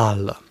annyiban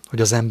áll,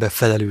 hogy az ember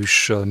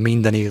felelős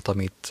mindenért,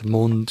 amit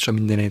mond, és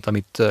mindenért,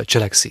 amit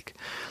cselekszik,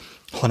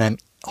 hanem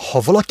ha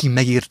valaki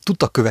megér,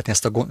 tudta követni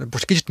ezt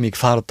most kicsit még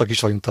fáradtak is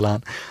vagyunk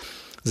talán,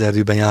 az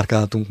erdőben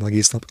járkáltunk meg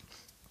egész nap,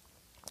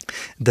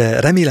 de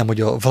remélem,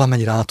 hogy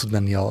valamennyire át tud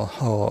menni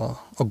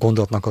a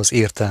gondolatnak az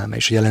értelme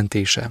és a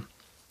jelentése,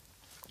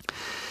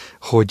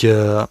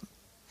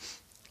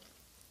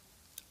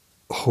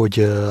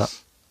 hogy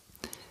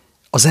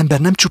az ember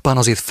nem csupán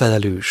azért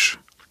felelős,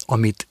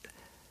 amit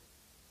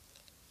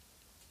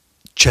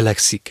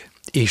cselekszik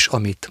és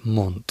amit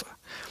mond,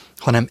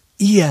 hanem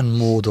ilyen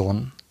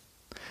módon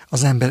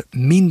az ember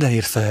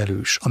mindenért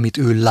felelős, amit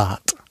ő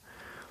lát.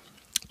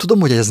 Tudom,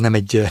 hogy ez nem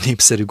egy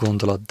népszerű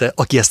gondolat, de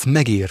aki ezt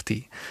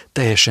megérti,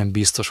 teljesen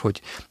biztos,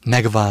 hogy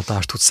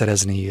megváltást tud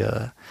szerezni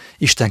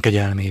Isten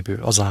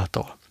kegyelméből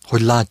azáltal,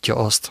 hogy látja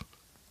azt,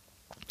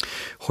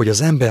 hogy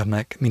az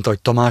embernek, mint ahogy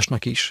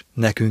Tamásnak is,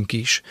 nekünk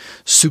is,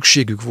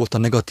 szükségük volt a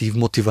negatív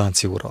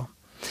motivációra.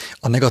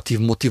 A negatív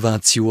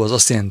motiváció az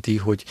azt jelenti,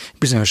 hogy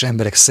bizonyos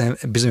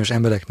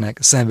embereknek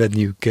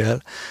szenvedniük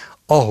kell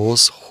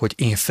ahhoz, hogy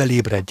én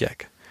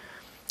felébredjek.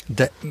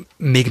 De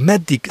még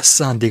meddig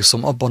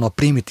szándékszom abban a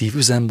primitív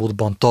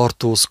üzemmódban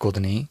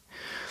tartózkodni,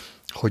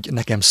 hogy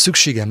nekem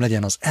szükségem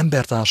legyen az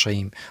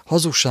embertársaim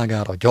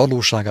hazugságára,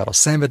 gyarlóságára,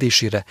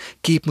 szenvedésére,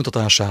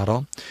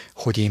 képmutatására,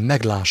 hogy én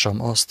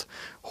meglássam azt,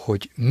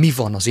 hogy mi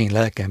van az én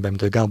lelkemben,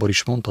 mint ahogy Gábor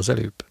is mondta az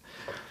előbb.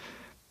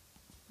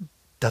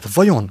 Tehát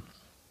vajon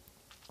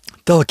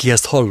te, aki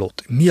ezt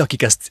hallott, mi,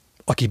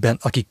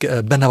 akik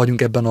benne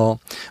vagyunk ebben a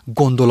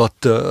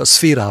gondolat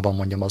szférában,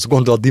 mondjam az,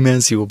 gondolat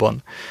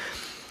dimenzióban,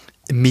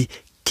 mi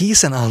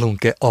készen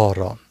állunk-e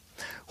arra,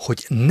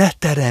 hogy ne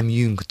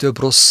teremjünk több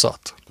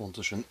rosszat?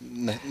 Pontosan,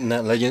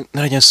 ne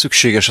legyen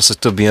szükséges az, hogy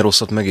több ilyen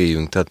rosszat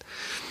megéljünk. Tehát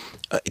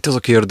itt az a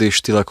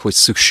kérdés tényleg, hogy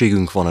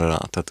szükségünk van rá.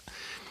 Tehát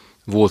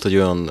volt egy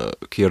olyan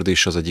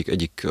kérdés az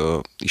egyik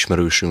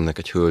ismerősünknek,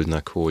 egy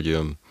hölgynek, hogy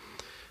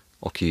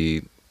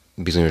aki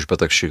bizonyos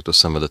betegségtől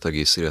szenvedett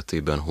egész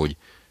életében, hogy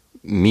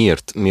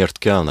miért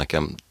kell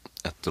nekem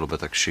ettől a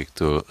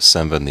betegségtől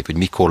szenvedni, vagy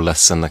mikor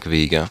lesz ennek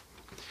vége.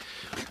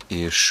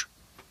 És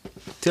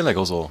tényleg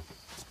az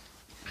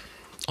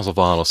a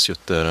válasz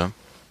jött erre,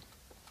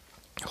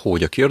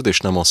 hogy a kérdés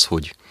nem az,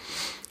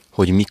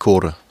 hogy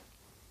mikor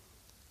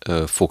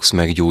fogsz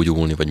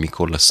meggyógyulni, vagy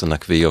mikor lesz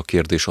ennek vége, a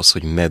kérdés az,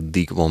 hogy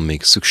meddig van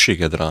még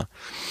szükséged rá.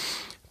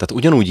 Tehát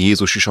ugyanúgy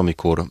Jézus is,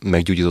 amikor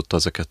meggyógyította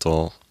ezeket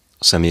a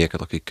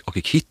személyeket,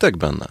 akik hittek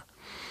benne,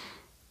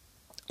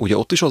 ugye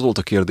ott is az volt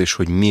a kérdés,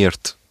 hogy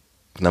miért,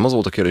 nem az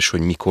volt a kérdés,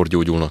 hogy mikor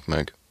gyógyulnak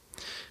meg,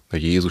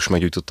 mert Jézus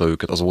meggyógyította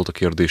őket, az volt a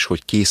kérdés,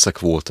 hogy készek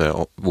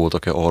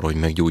voltak-e arra, hogy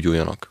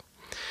meggyógyuljanak.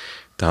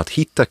 Tehát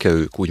hittek-e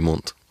ők,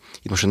 úgymond.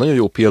 Itt most egy nagyon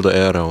jó példa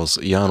erre az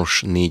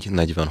János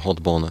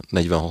 4:46-ban,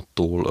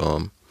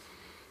 46-tól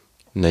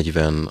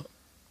 40,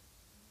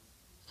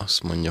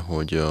 azt mondja,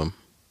 hogy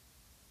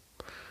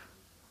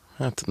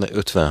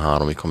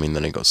 53-ig, ha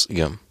minden igaz,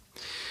 igen.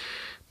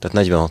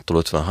 Tehát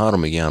 46-tól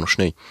 53-ig János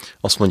 4,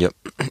 azt mondja,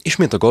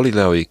 ismét a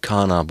galileai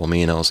Kánába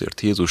méne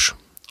azért Jézus,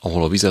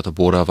 ahol a vizet a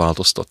borrá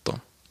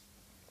változtatta.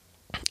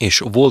 És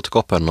volt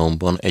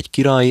Kapernaumban egy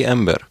királyi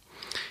ember,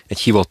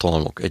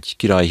 egy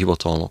királyi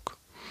hivatalnok,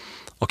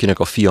 akinek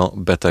a fia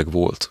beteg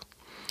volt.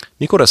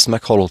 Mikor ezt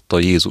meghallotta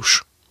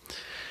Jézus,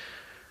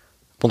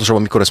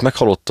 pontosabban mikor ezt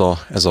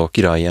meghallotta ez a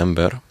királyi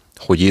ember,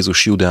 hogy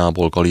Jézus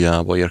Judeából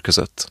Galileába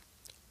érkezett,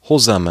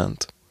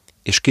 hozzáment,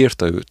 és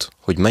kérte őt,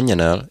 hogy menjen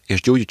el,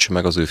 és gyógyítsa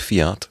meg az ő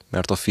fiát,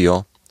 mert a fia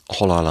a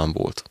halálán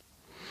volt.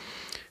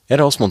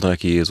 Erre azt mondta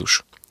neki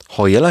Jézus,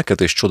 ha a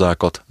jeleket és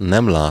csodákat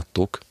nem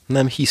láttok,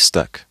 nem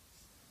hisztek.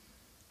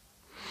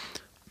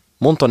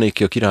 Mondta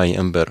néki a királyi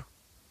ember,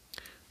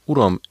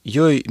 Uram,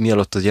 jöjj,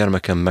 mielőtt a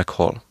gyermekem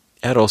meghal.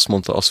 Erre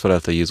azt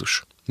felelte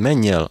Jézus,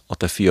 menj el, a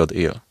te fiad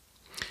él.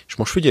 És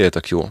most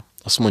figyeljetek jól,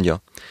 azt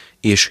mondja,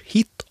 és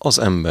hitt az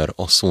ember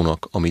a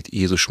szónak, amit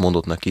Jézus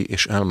mondott neki,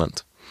 és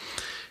elment.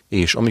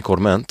 És amikor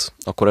ment,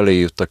 akkor elé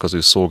jöttek az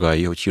ő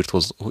szolgái, hogy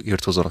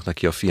hírt hozzanak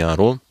neki a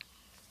fiáról,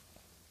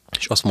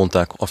 és azt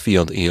mondták, a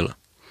fiad él.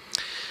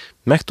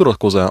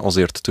 Megtudatkozzál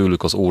azért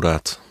tőlük az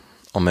órát,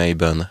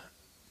 amelyben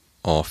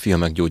a fia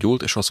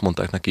meggyógyult, és azt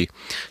mondták neki,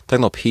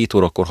 tegnap 7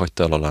 órakor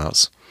hagyta el a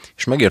láz.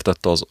 És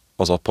megértette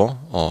az apa,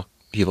 a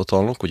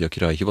hivatalnok, ugye a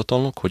királyi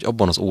hivatalnok, hogy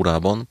abban az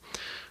órában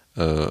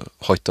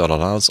hagyta el a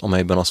láz,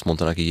 amelyben azt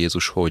mondta neki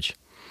Jézus, hogy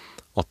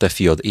a te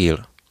fiad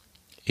él.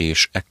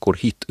 És ekkor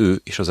hitt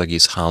ő és az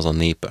egész háza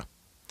népe.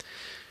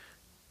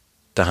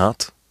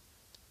 Tehát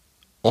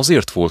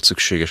azért volt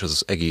szükséges ez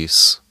az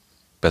egész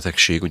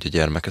betegség, ugye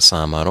gyermeke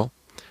számára,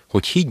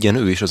 hogy higgyen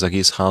ő és az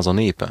egész háza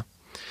népe.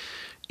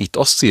 Itt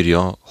azt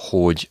írja,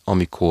 hogy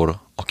amikor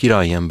a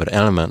királyi ember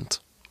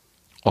elment,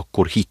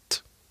 akkor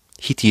hitt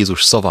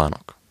Jézus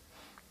szavának,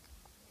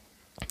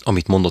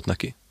 amit mondott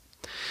neki.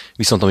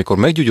 Viszont amikor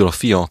meggyógyul a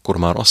fia, akkor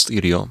már azt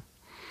írja,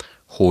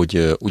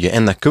 hogy ugye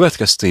ennek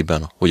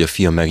következtében, hogy a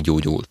fia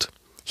meggyógyult,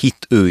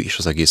 hitt ő és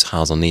az egész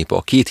háza népe.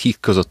 A két hit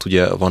között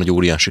ugye van egy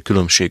óriási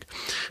különbség.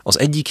 Az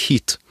egyik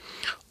hit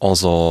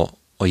az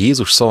a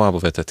Jézus szavába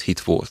vetett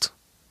hit volt.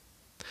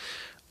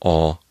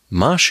 A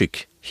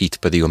másik hit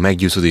pedig a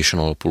meggyőződésen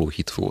alapuló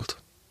hit volt.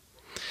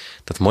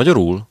 Tehát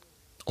magyarul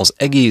az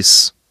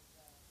egész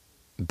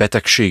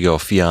betegsége a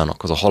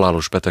fiának, az a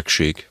halálos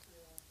betegség,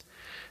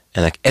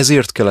 ennek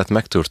ezért kellett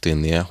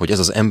megtörténnie, hogy ez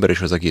az ember és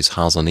az egész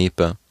háza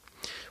népe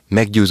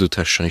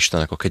meggyőződhessen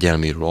Istennek a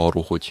kegyelméről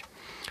arról, hogy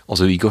az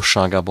ő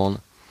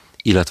igazságában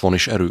élet van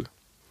és erő.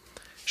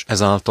 És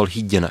ezáltal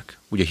higgyenek,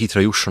 ugye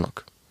hitre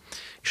jussanak.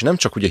 És nem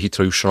csak ugye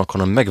hitre jussanak,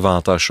 hanem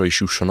megváltásra is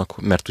jussanak,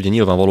 mert ugye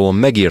nyilvánvalóan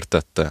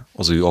megértette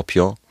az ő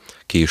apja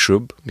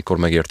később, mikor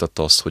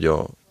megértette azt, hogy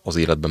az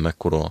életben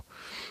mekkora,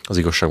 az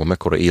igazságban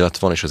mekkora élet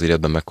van, és az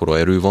életben mekkora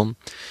erő van.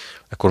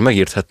 akkor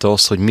megérthette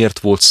azt, hogy miért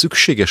volt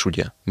szükséges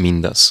ugye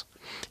mindez.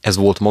 Ez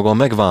volt maga a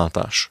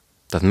megváltás.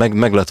 Tehát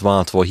meg lett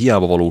váltva a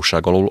hiába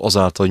valóság alól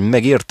azáltal, hogy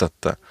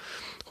megértette,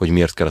 hogy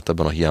miért kellett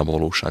ebben a hiába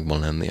valóságban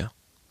lennie.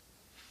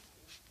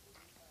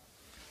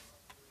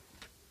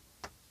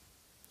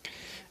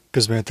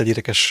 Közben jött egy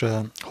érdekes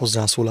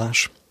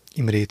hozzászólás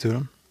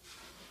Imrétől.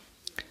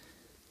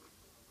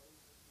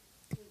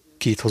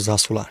 Két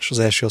hozzászólás. Az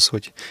első az,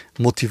 hogy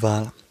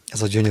motivál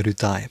ez a gyönyörű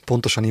táj.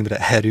 Pontosan Imre,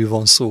 erről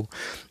van szó.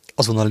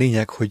 Azon a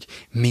lényeg, hogy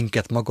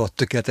minket maga a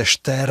tökéletes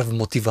terv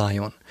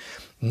motiváljon.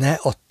 Ne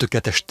a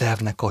tökéletes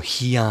tervnek a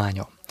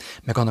hiánya,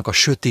 meg annak a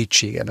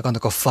sötétsége, meg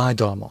annak a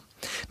fájdalma.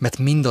 Mert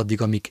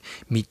mindaddig, amíg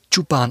mi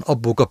csupán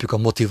abból kapjuk a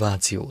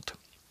motivációt,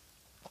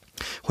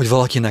 hogy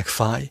valakinek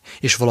fáj,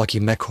 és valaki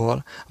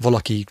meghal,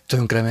 valaki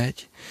tönkre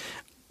megy,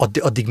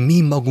 addig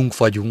mi magunk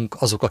vagyunk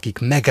azok, akik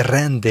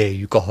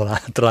megrendeljük a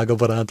halált, drága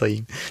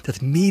barátaim.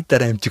 Tehát mi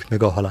teremtjük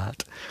meg a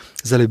halált.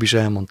 Az előbb is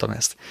elmondtam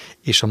ezt.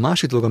 És a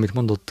másik dolog, amit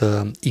mondott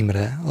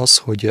Imre, az,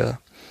 hogy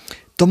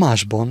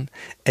Tamásban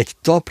egy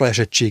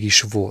talpraesettség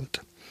is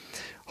volt.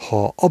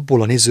 Ha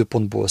abból a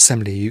nézőpontból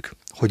szemléljük,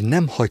 hogy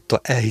nem hagyta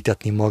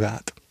elhitetni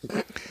magát.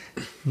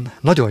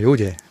 Nagyon jó,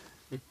 ugye?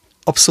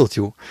 Abszolút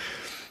jó.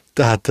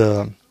 Tehát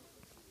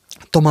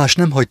Tamás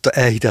nem hagyta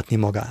elhitetni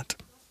magát.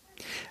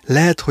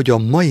 Lehet, hogy a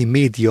mai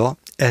média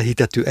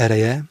elhitető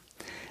ereje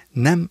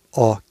nem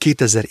a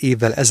 2000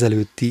 évvel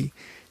ezelőtti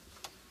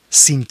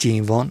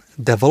szintjén van,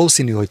 de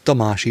valószínű, hogy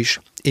Tamás is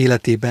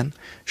életében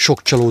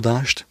sok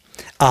csalódást,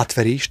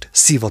 átverést,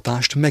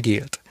 szívatást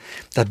megélt.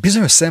 Tehát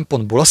bizonyos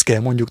szempontból azt kell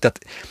mondjuk,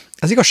 tehát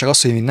az igazság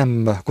az, hogy én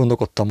nem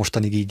gondolkodtam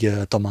mostanig így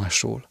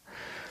Tamásról,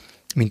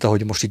 mint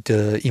ahogy most itt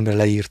Imre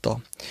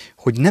leírta,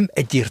 hogy nem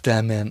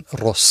egyértelműen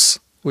rossz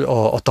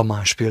a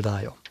Tamás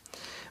példája.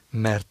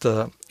 Mert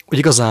hogy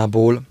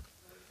igazából,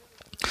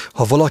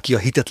 ha valaki a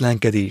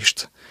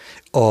hitetlenkedést,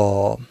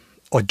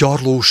 a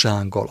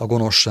gyarlósággal, a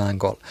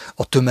gonoszsággal,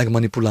 a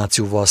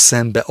tömegmanipulációval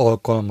szembe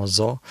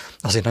alkalmazza,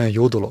 az egy nagyon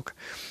jó dolog.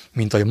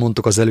 Mint ahogy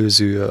mondtuk az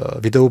előző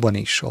videóban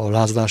is, a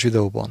lázadás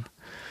videóban,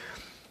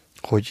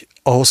 hogy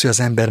ahhoz, hogy az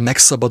ember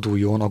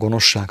megszabaduljon a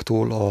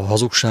gonoszságtól, a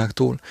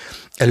hazugságtól,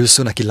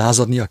 először neki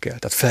lázadnia kell,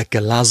 tehát fel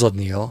kell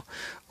lázadnia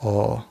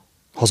a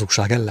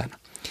hazugság ellen.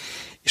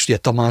 És ugye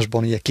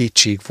Tamásban ugye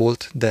kétség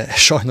volt, de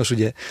sajnos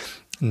ugye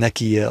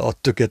neki a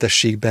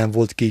tökéletességben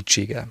volt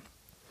kétsége.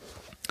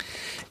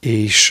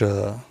 És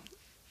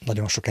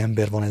nagyon sok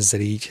ember van ezzel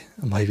így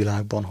a mai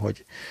világban,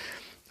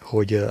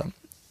 hogy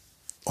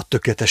a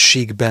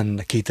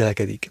tökéletességben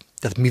kételkedik.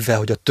 Tehát mivel,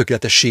 hogy a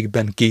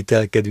tökéletességben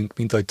kételkedünk,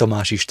 mint ahogy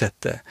Tamás is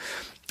tette,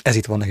 ez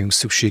itt van nekünk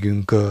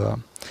szükségünk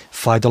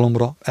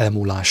fájdalomra,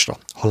 elmúlásra,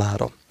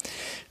 halálra.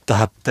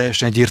 Tehát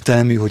teljesen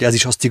egyértelmű, hogy ez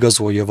is azt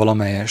igazolja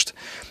valamelyest,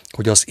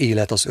 hogy az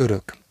élet az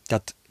örök.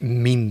 Tehát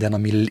minden,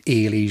 ami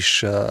él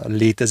és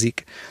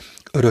létezik,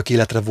 örök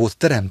életre volt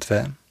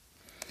teremtve.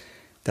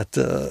 Tehát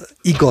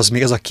igaz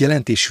még ez a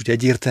kijelentés, hogy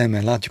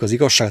egyértelműen látjuk az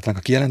igazságnak a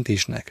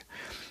kijelentésnek,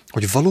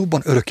 hogy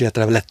valóban örök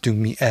életre lettünk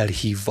mi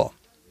elhívva.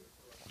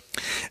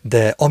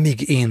 De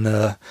amíg én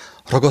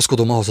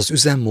ragaszkodom ahhoz az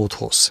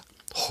üzemmódhoz,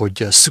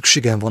 hogy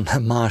szükségem van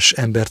más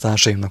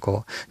embertársaimnak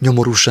a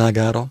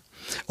nyomorúságára,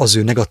 az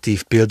ő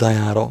negatív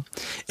példájára,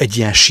 egy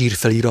ilyen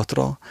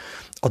sírfeliratra,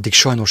 addig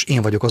sajnos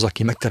én vagyok az,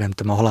 aki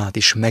megteremtem a halált,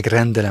 és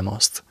megrendelem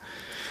azt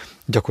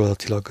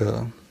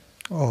gyakorlatilag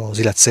az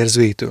élet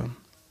szerzőjétől.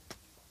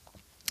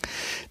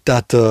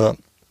 Tehát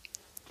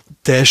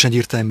teljesen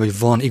egyértelmű, hogy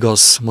van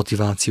igaz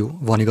motiváció,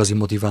 van igazi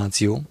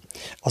motiváció,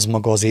 az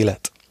maga az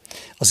élet.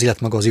 Az élet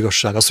maga az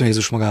igazság. Azt mondja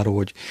Jézus magáról,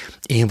 hogy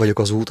én vagyok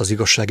az út, az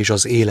igazság és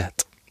az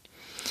élet.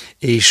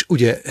 És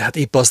ugye, hát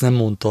épp azt nem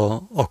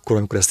mondta akkor,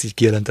 amikor ezt így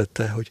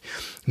kijelentette, hogy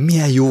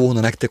milyen jó volna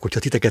nektek, hogyha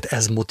titeket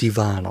ez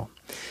motiválna.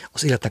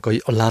 Az életnek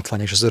a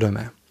látvány és az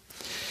öröme.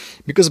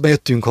 Miközben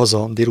jöttünk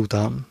haza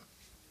délután,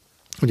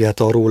 ugye hát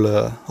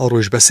arról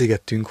is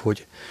beszélgettünk,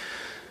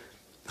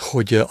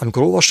 hogy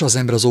amikor olvassa az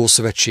ember az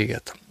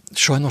Ószövetséget,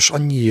 sajnos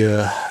annyi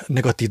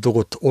negatív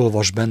dolgot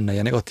olvas benne,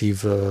 ilyen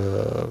negatív,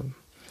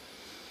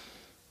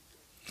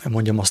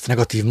 mondjam azt,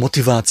 negatív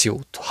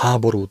motivációt,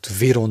 háborút,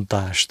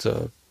 vérontást,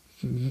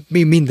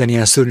 minden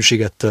ilyen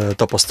szörnyűséget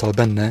tapasztal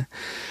benne,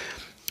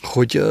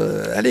 hogy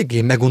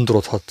eléggé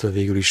meggondorodhat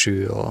végül is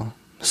ő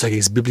az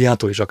egész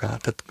Bibliától is akár.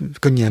 Tehát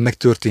könnyen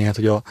megtörténhet,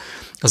 hogy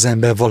az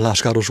ember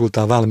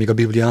valláskárosultá válik még a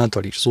Biblia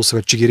által is, az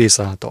Ószövetségi rész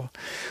által.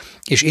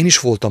 És én is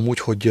voltam úgy,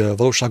 hogy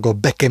valósággal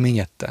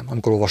bekeményedtem,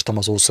 amikor olvastam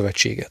az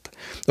Ószövetséget.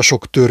 A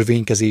sok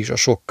törvénykezés, a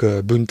sok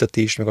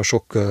büntetés, meg a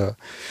sok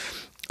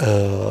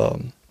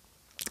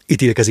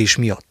ítélkezés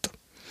miatt.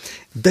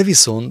 De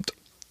viszont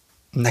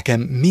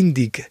nekem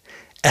mindig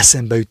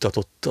eszembe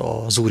juttatott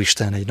az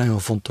Úristen egy nagyon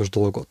fontos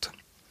dolgot.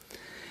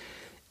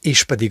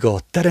 És pedig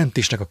a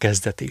teremtésnek a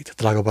kezdetét,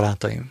 drága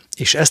barátaim.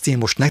 És ezt én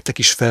most nektek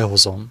is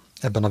felhozom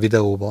ebben a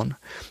videóban,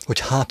 hogy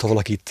hát, ha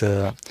valakit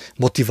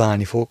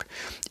motiválni fog,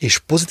 és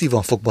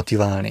pozitívan fog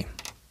motiválni.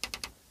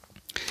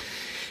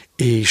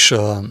 És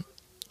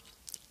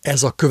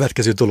ez a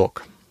következő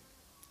dolog.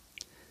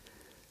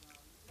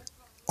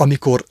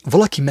 amikor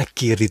valaki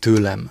megkérdi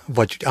tőlem,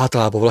 vagy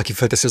általában valaki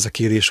felteszi ez a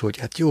kérdés, hogy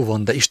hát jó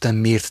van, de Isten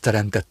miért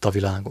teremtette a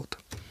világot?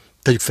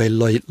 Tegyük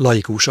fel egy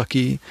laikus,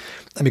 aki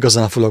nem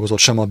igazán foglalkozott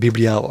sem a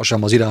Bibliával,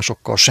 sem az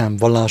írásokkal, sem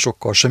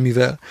vallásokkal,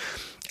 semmivel,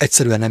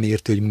 egyszerűen nem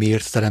érti, hogy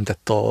miért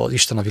teremtette az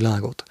Isten a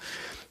világot.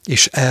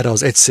 És erre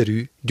az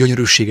egyszerű,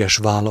 gyönyörűséges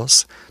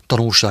válasz,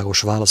 tanulságos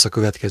válasz a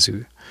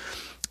következő.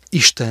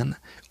 Isten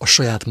a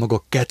saját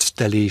maga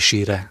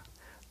kedvtelésére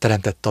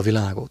teremtette a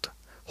világot,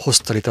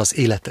 hozta létre az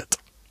életet.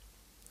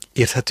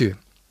 Érthető?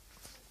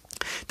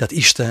 Tehát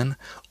Isten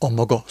a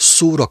maga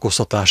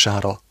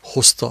szórakoztatására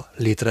hozta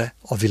létre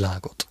a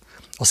világot,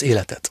 az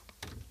életet.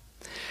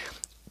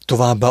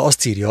 Továbbá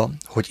azt írja,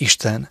 hogy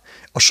Isten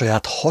a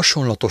saját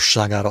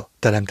hasonlatosságára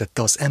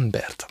teremtette az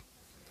embert.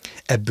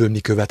 Ebből mi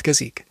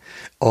következik?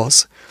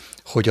 Az,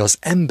 hogy az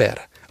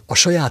ember a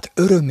saját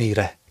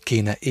örömére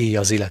kéne élje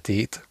az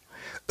életét,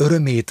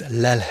 örömét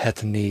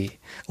lelhetné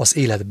az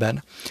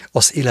életben,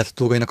 az élet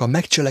dolgainak a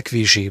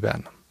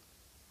megcselekvésében.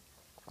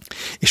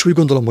 És úgy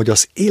gondolom, hogy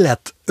az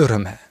élet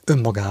öröme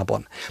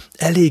önmagában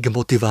elég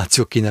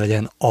motiváció kéne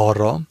legyen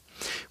arra,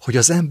 hogy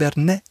az ember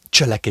ne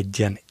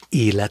cselekedjen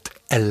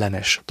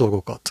életellenes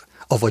dolgokat,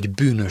 avagy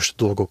bűnös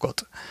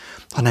dolgokat,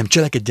 hanem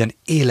cselekedjen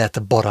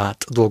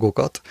életbarát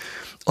dolgokat,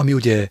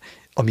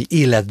 ami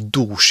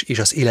életdús és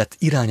az élet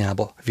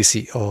irányába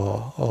viszi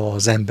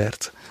az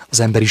embert, az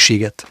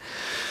emberiséget.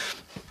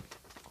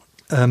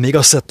 Még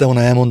azt szerettem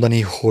volna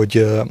elmondani,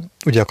 hogy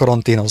ugye a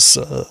karantén az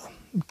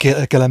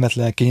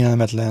kellemetlen,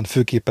 kényelmetlen,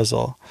 főképp ez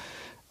a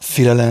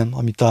félelem,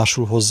 ami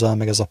társul hozzá,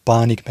 meg ez a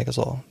pánik, meg ez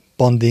a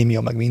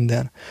pandémia, meg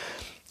minden.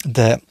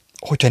 De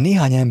hogyha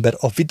néhány ember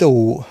a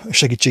videó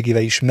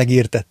segítségével is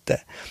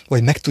megértette,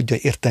 vagy meg tudja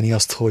érteni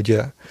azt,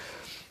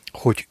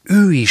 hogy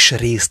ő is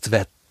részt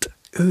vett,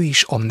 ő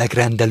is a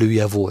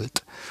megrendelője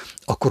volt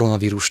a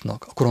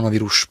koronavírusnak, a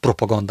koronavírus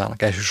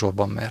propagandának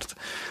elsősorban, mert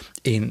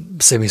én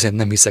személy szerint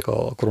nem hiszek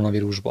a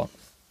koronavírusban.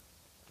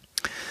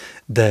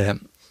 De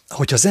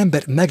hogyha az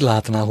ember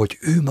meglátná, hogy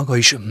ő maga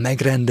is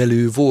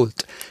megrendelő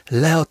volt,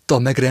 leadta a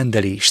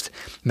megrendelést,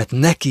 mert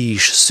neki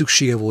is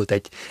szüksége volt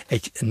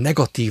egy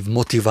negatív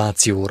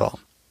motivációra,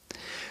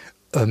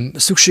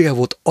 szüksége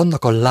volt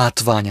annak a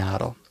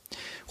látványára,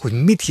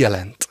 hogy mit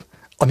jelent,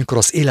 amikor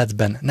az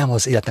életben, nem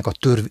az életnek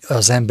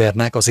az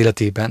embernek az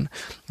életében,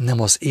 nem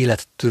az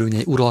élet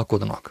törvényei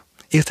uralkodnak.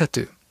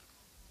 Érthető?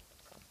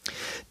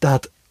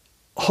 Tehát,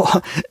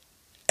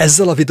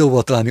 ezzel a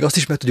videóval talán még azt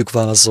is meg tudjuk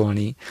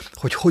válaszolni,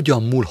 hogy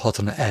hogyan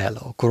múlhatna el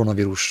a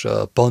koronavírus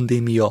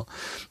pandémia,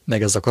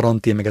 meg ez a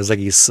karantén, meg ez az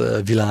egész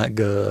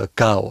világ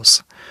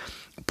káosz.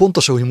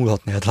 Pontosan úgy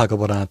múlhatna el, drága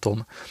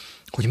barátom,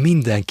 hogy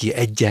mindenki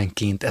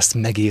egyenként ezt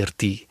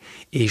megérti,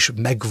 és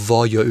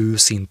megvallja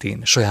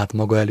őszintén saját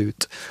maga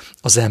előtt,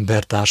 az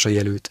embertársai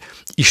előtt,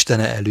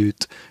 Istene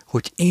előtt,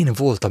 hogy én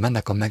voltam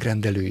ennek a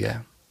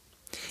megrendelője.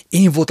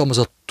 Én voltam az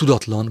a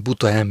tudatlan,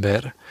 buta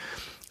ember,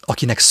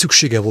 akinek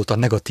szüksége volt a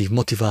negatív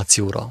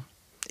motivációra.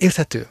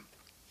 Érthető?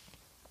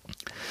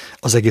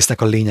 Az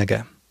egésznek a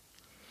lényege.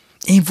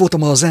 Én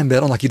voltam az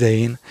ember annak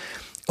idején,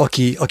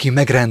 aki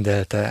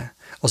megrendelte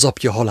az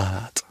apja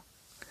halálát.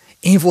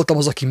 Én voltam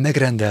az, aki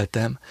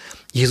megrendeltem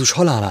Jézus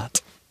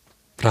halálát.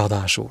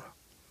 Ráadásul.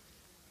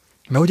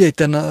 Mert ugye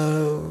itt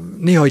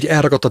néha így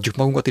elragadtatjuk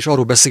magunkat, és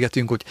arról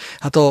beszélgetünk, hogy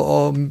hát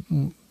a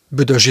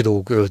büdös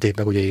zsidók ölték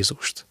meg ugye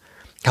Jézust.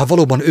 Hát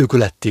valóban ők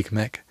ölették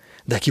meg.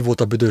 De ki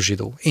volt a büdös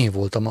zsidó? Én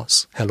voltam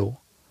az. Hello.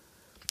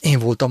 Én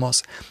voltam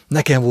az.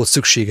 Nekem volt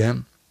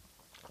szükségem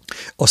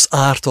az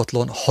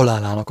ártatlan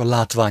halálának a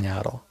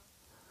látványára.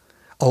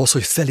 Ahhoz,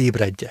 hogy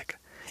felébredjek.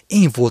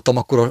 Én voltam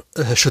akkor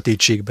a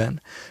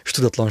sötétségben és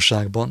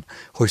tudatlanságban,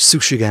 hogy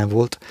szükségem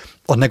volt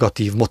a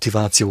negatív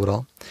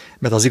motivációra,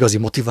 mert az igazi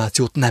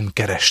motivációt nem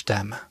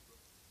kerestem.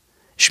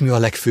 És mi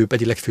a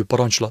egyik legfőbb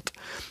parancsolat?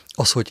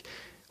 Az,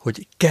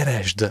 hogy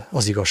keresd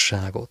az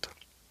igazságot.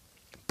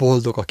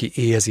 Boldog, aki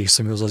éhez és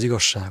szomjazza az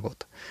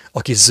igazságot.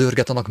 Aki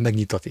zörget, annak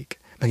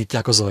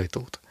megnyitják az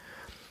ajtót.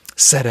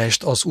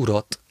 Szeresd az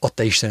Urat a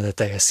te Istenedet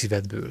teljes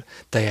szívedből,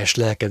 teljes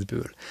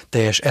lelkedből,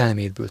 teljes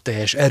elmédből,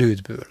 teljes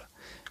erődből.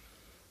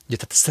 Ugye,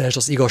 tehát szeresd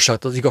az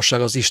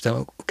igazság az Isten,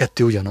 a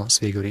kettő ugyanaz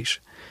végül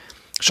is.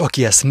 És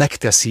aki ezt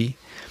megteszi,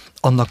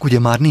 annak ugye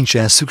már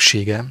nincsen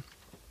szüksége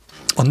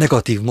a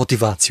negatív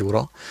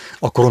motivációra,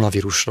 a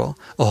koronavírusra,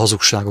 a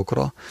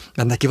hazugságokra,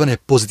 mert neki van egy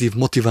pozitív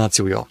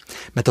motivációja,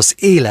 mert az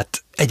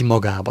élet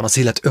egymagában, az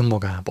élet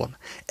önmagában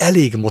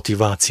elég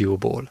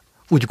motivációból,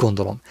 úgy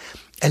gondolom,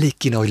 elég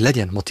kéne, hogy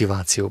legyen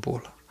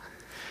motivációból.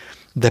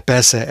 De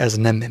persze ez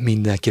nem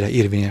mindenkire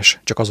érvényes,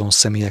 csak azon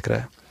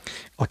személyekre,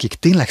 akik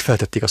tényleg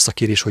feltették azt a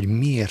kérdést, hogy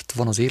miért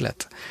van az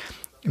élet,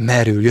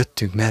 merről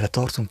jöttünk, merre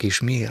tartunk és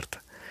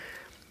miért.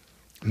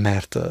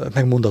 Mert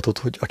megmondatod,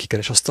 hogy aki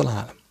keres, azt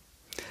talál.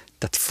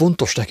 Tehát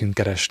fontos nekünk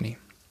keresni.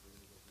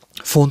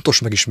 Fontos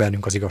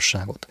megismernünk az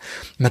igazságot.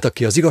 Mert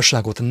aki az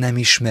igazságot nem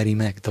ismeri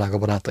meg, drága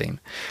barátaim,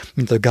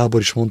 mint a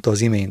Gábor is mondta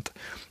az imént,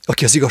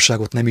 aki az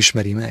igazságot nem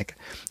ismeri meg,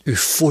 ő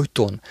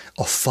folyton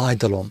a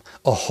fájdalom,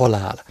 a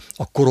halál,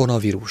 a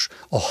koronavírus,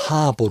 a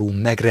háború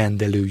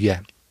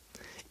megrendelője.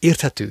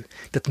 Érthető?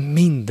 Tehát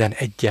minden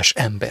egyes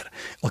ember,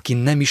 aki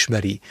nem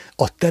ismeri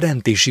a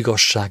teremtés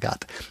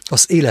igazságát,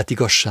 az élet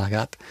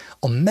igazságát,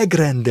 a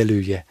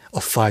megrendelője a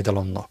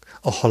fájdalomnak,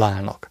 a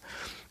halálnak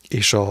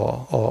és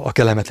a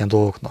kellemetlen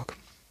dolgoknak.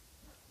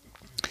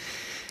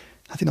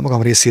 Hát én a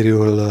magam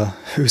részéről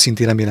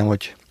őszintén remélem,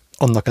 hogy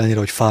annak ellenére,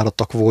 hogy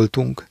fáradtak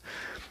voltunk,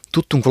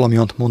 tudtunk valami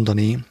olyat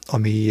mondani,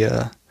 ami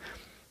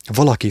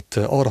valakit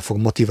arra fog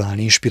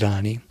motiválni,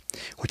 inspirálni,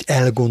 hogy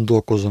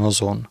elgondolkozzon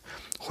azon,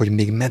 hogy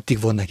még meddig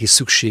van neki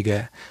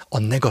szüksége a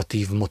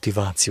negatív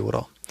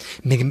motivációra.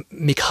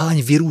 Még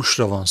hány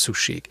vírusra van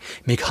szükség,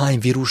 még hány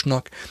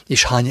vírusnak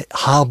és hány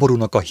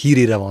háborúnak a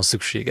hírére van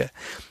szüksége,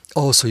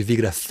 ahhoz, hogy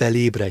végre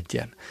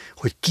felébredjen,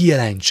 hogy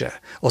kijelentse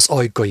az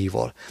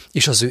ajkaival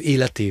és az ő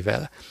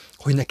életével,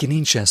 hogy neki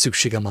nincsen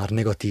szüksége már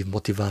negatív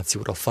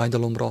motivációra,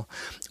 fájdalomra,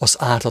 az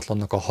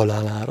ártatlannak a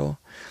halálára,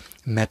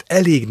 mert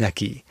elég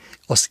neki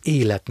az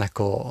életnek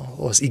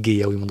az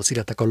igéje, úgymond az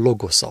életnek a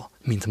logosza,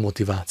 mint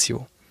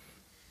motiváció.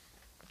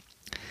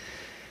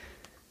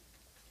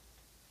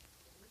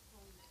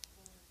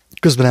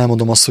 Közben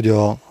elmondom azt, hogy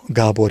a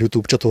Gábor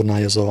YouTube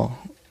csatornája az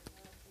a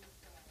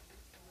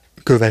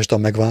Kövesd a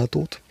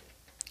Megváltót.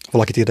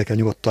 Valakit érdekel,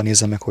 nyugodtan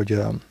nézze meg, hogy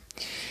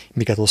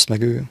miket oszt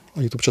meg ő a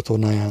YouTube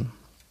csatornáján.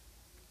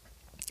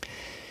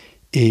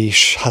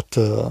 És hát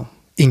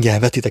ingyen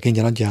vetitek,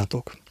 ingyen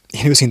adjátok.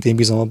 Én őszintén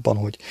bízom abban,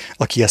 hogy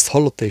aki ezt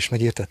hallotta és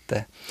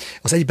megértette,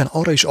 az egyben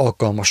arra is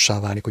alkalmassá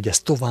válik, hogy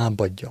ezt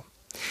továbbadja.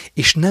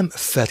 És nem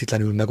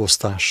feltétlenül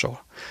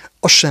megosztással.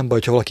 Az sem baj,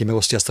 ha valaki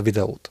megosztja ezt a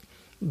videót.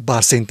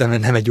 Bár szerintem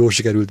nem egy jól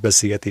sikerült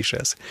beszélgetés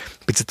ez.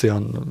 Picit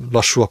olyan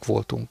lassúak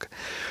voltunk.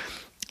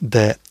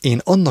 De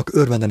én annak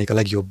örvendenék a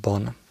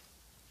legjobban,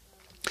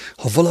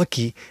 ha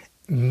valaki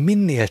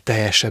minél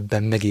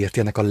teljesebben megérti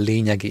ennek a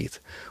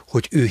lényegét,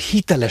 hogy ő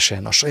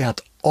hitelesen a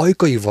saját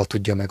ajkaival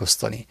tudja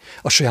megosztani,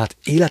 a saját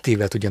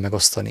életével tudja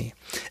megosztani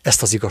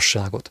ezt az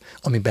igazságot,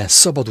 amiben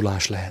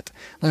szabadulás lehet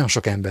nagyon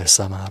sok ember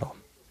számára.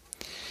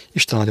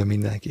 Isten áldjon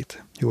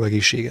mindenkit, jó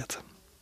egészséget!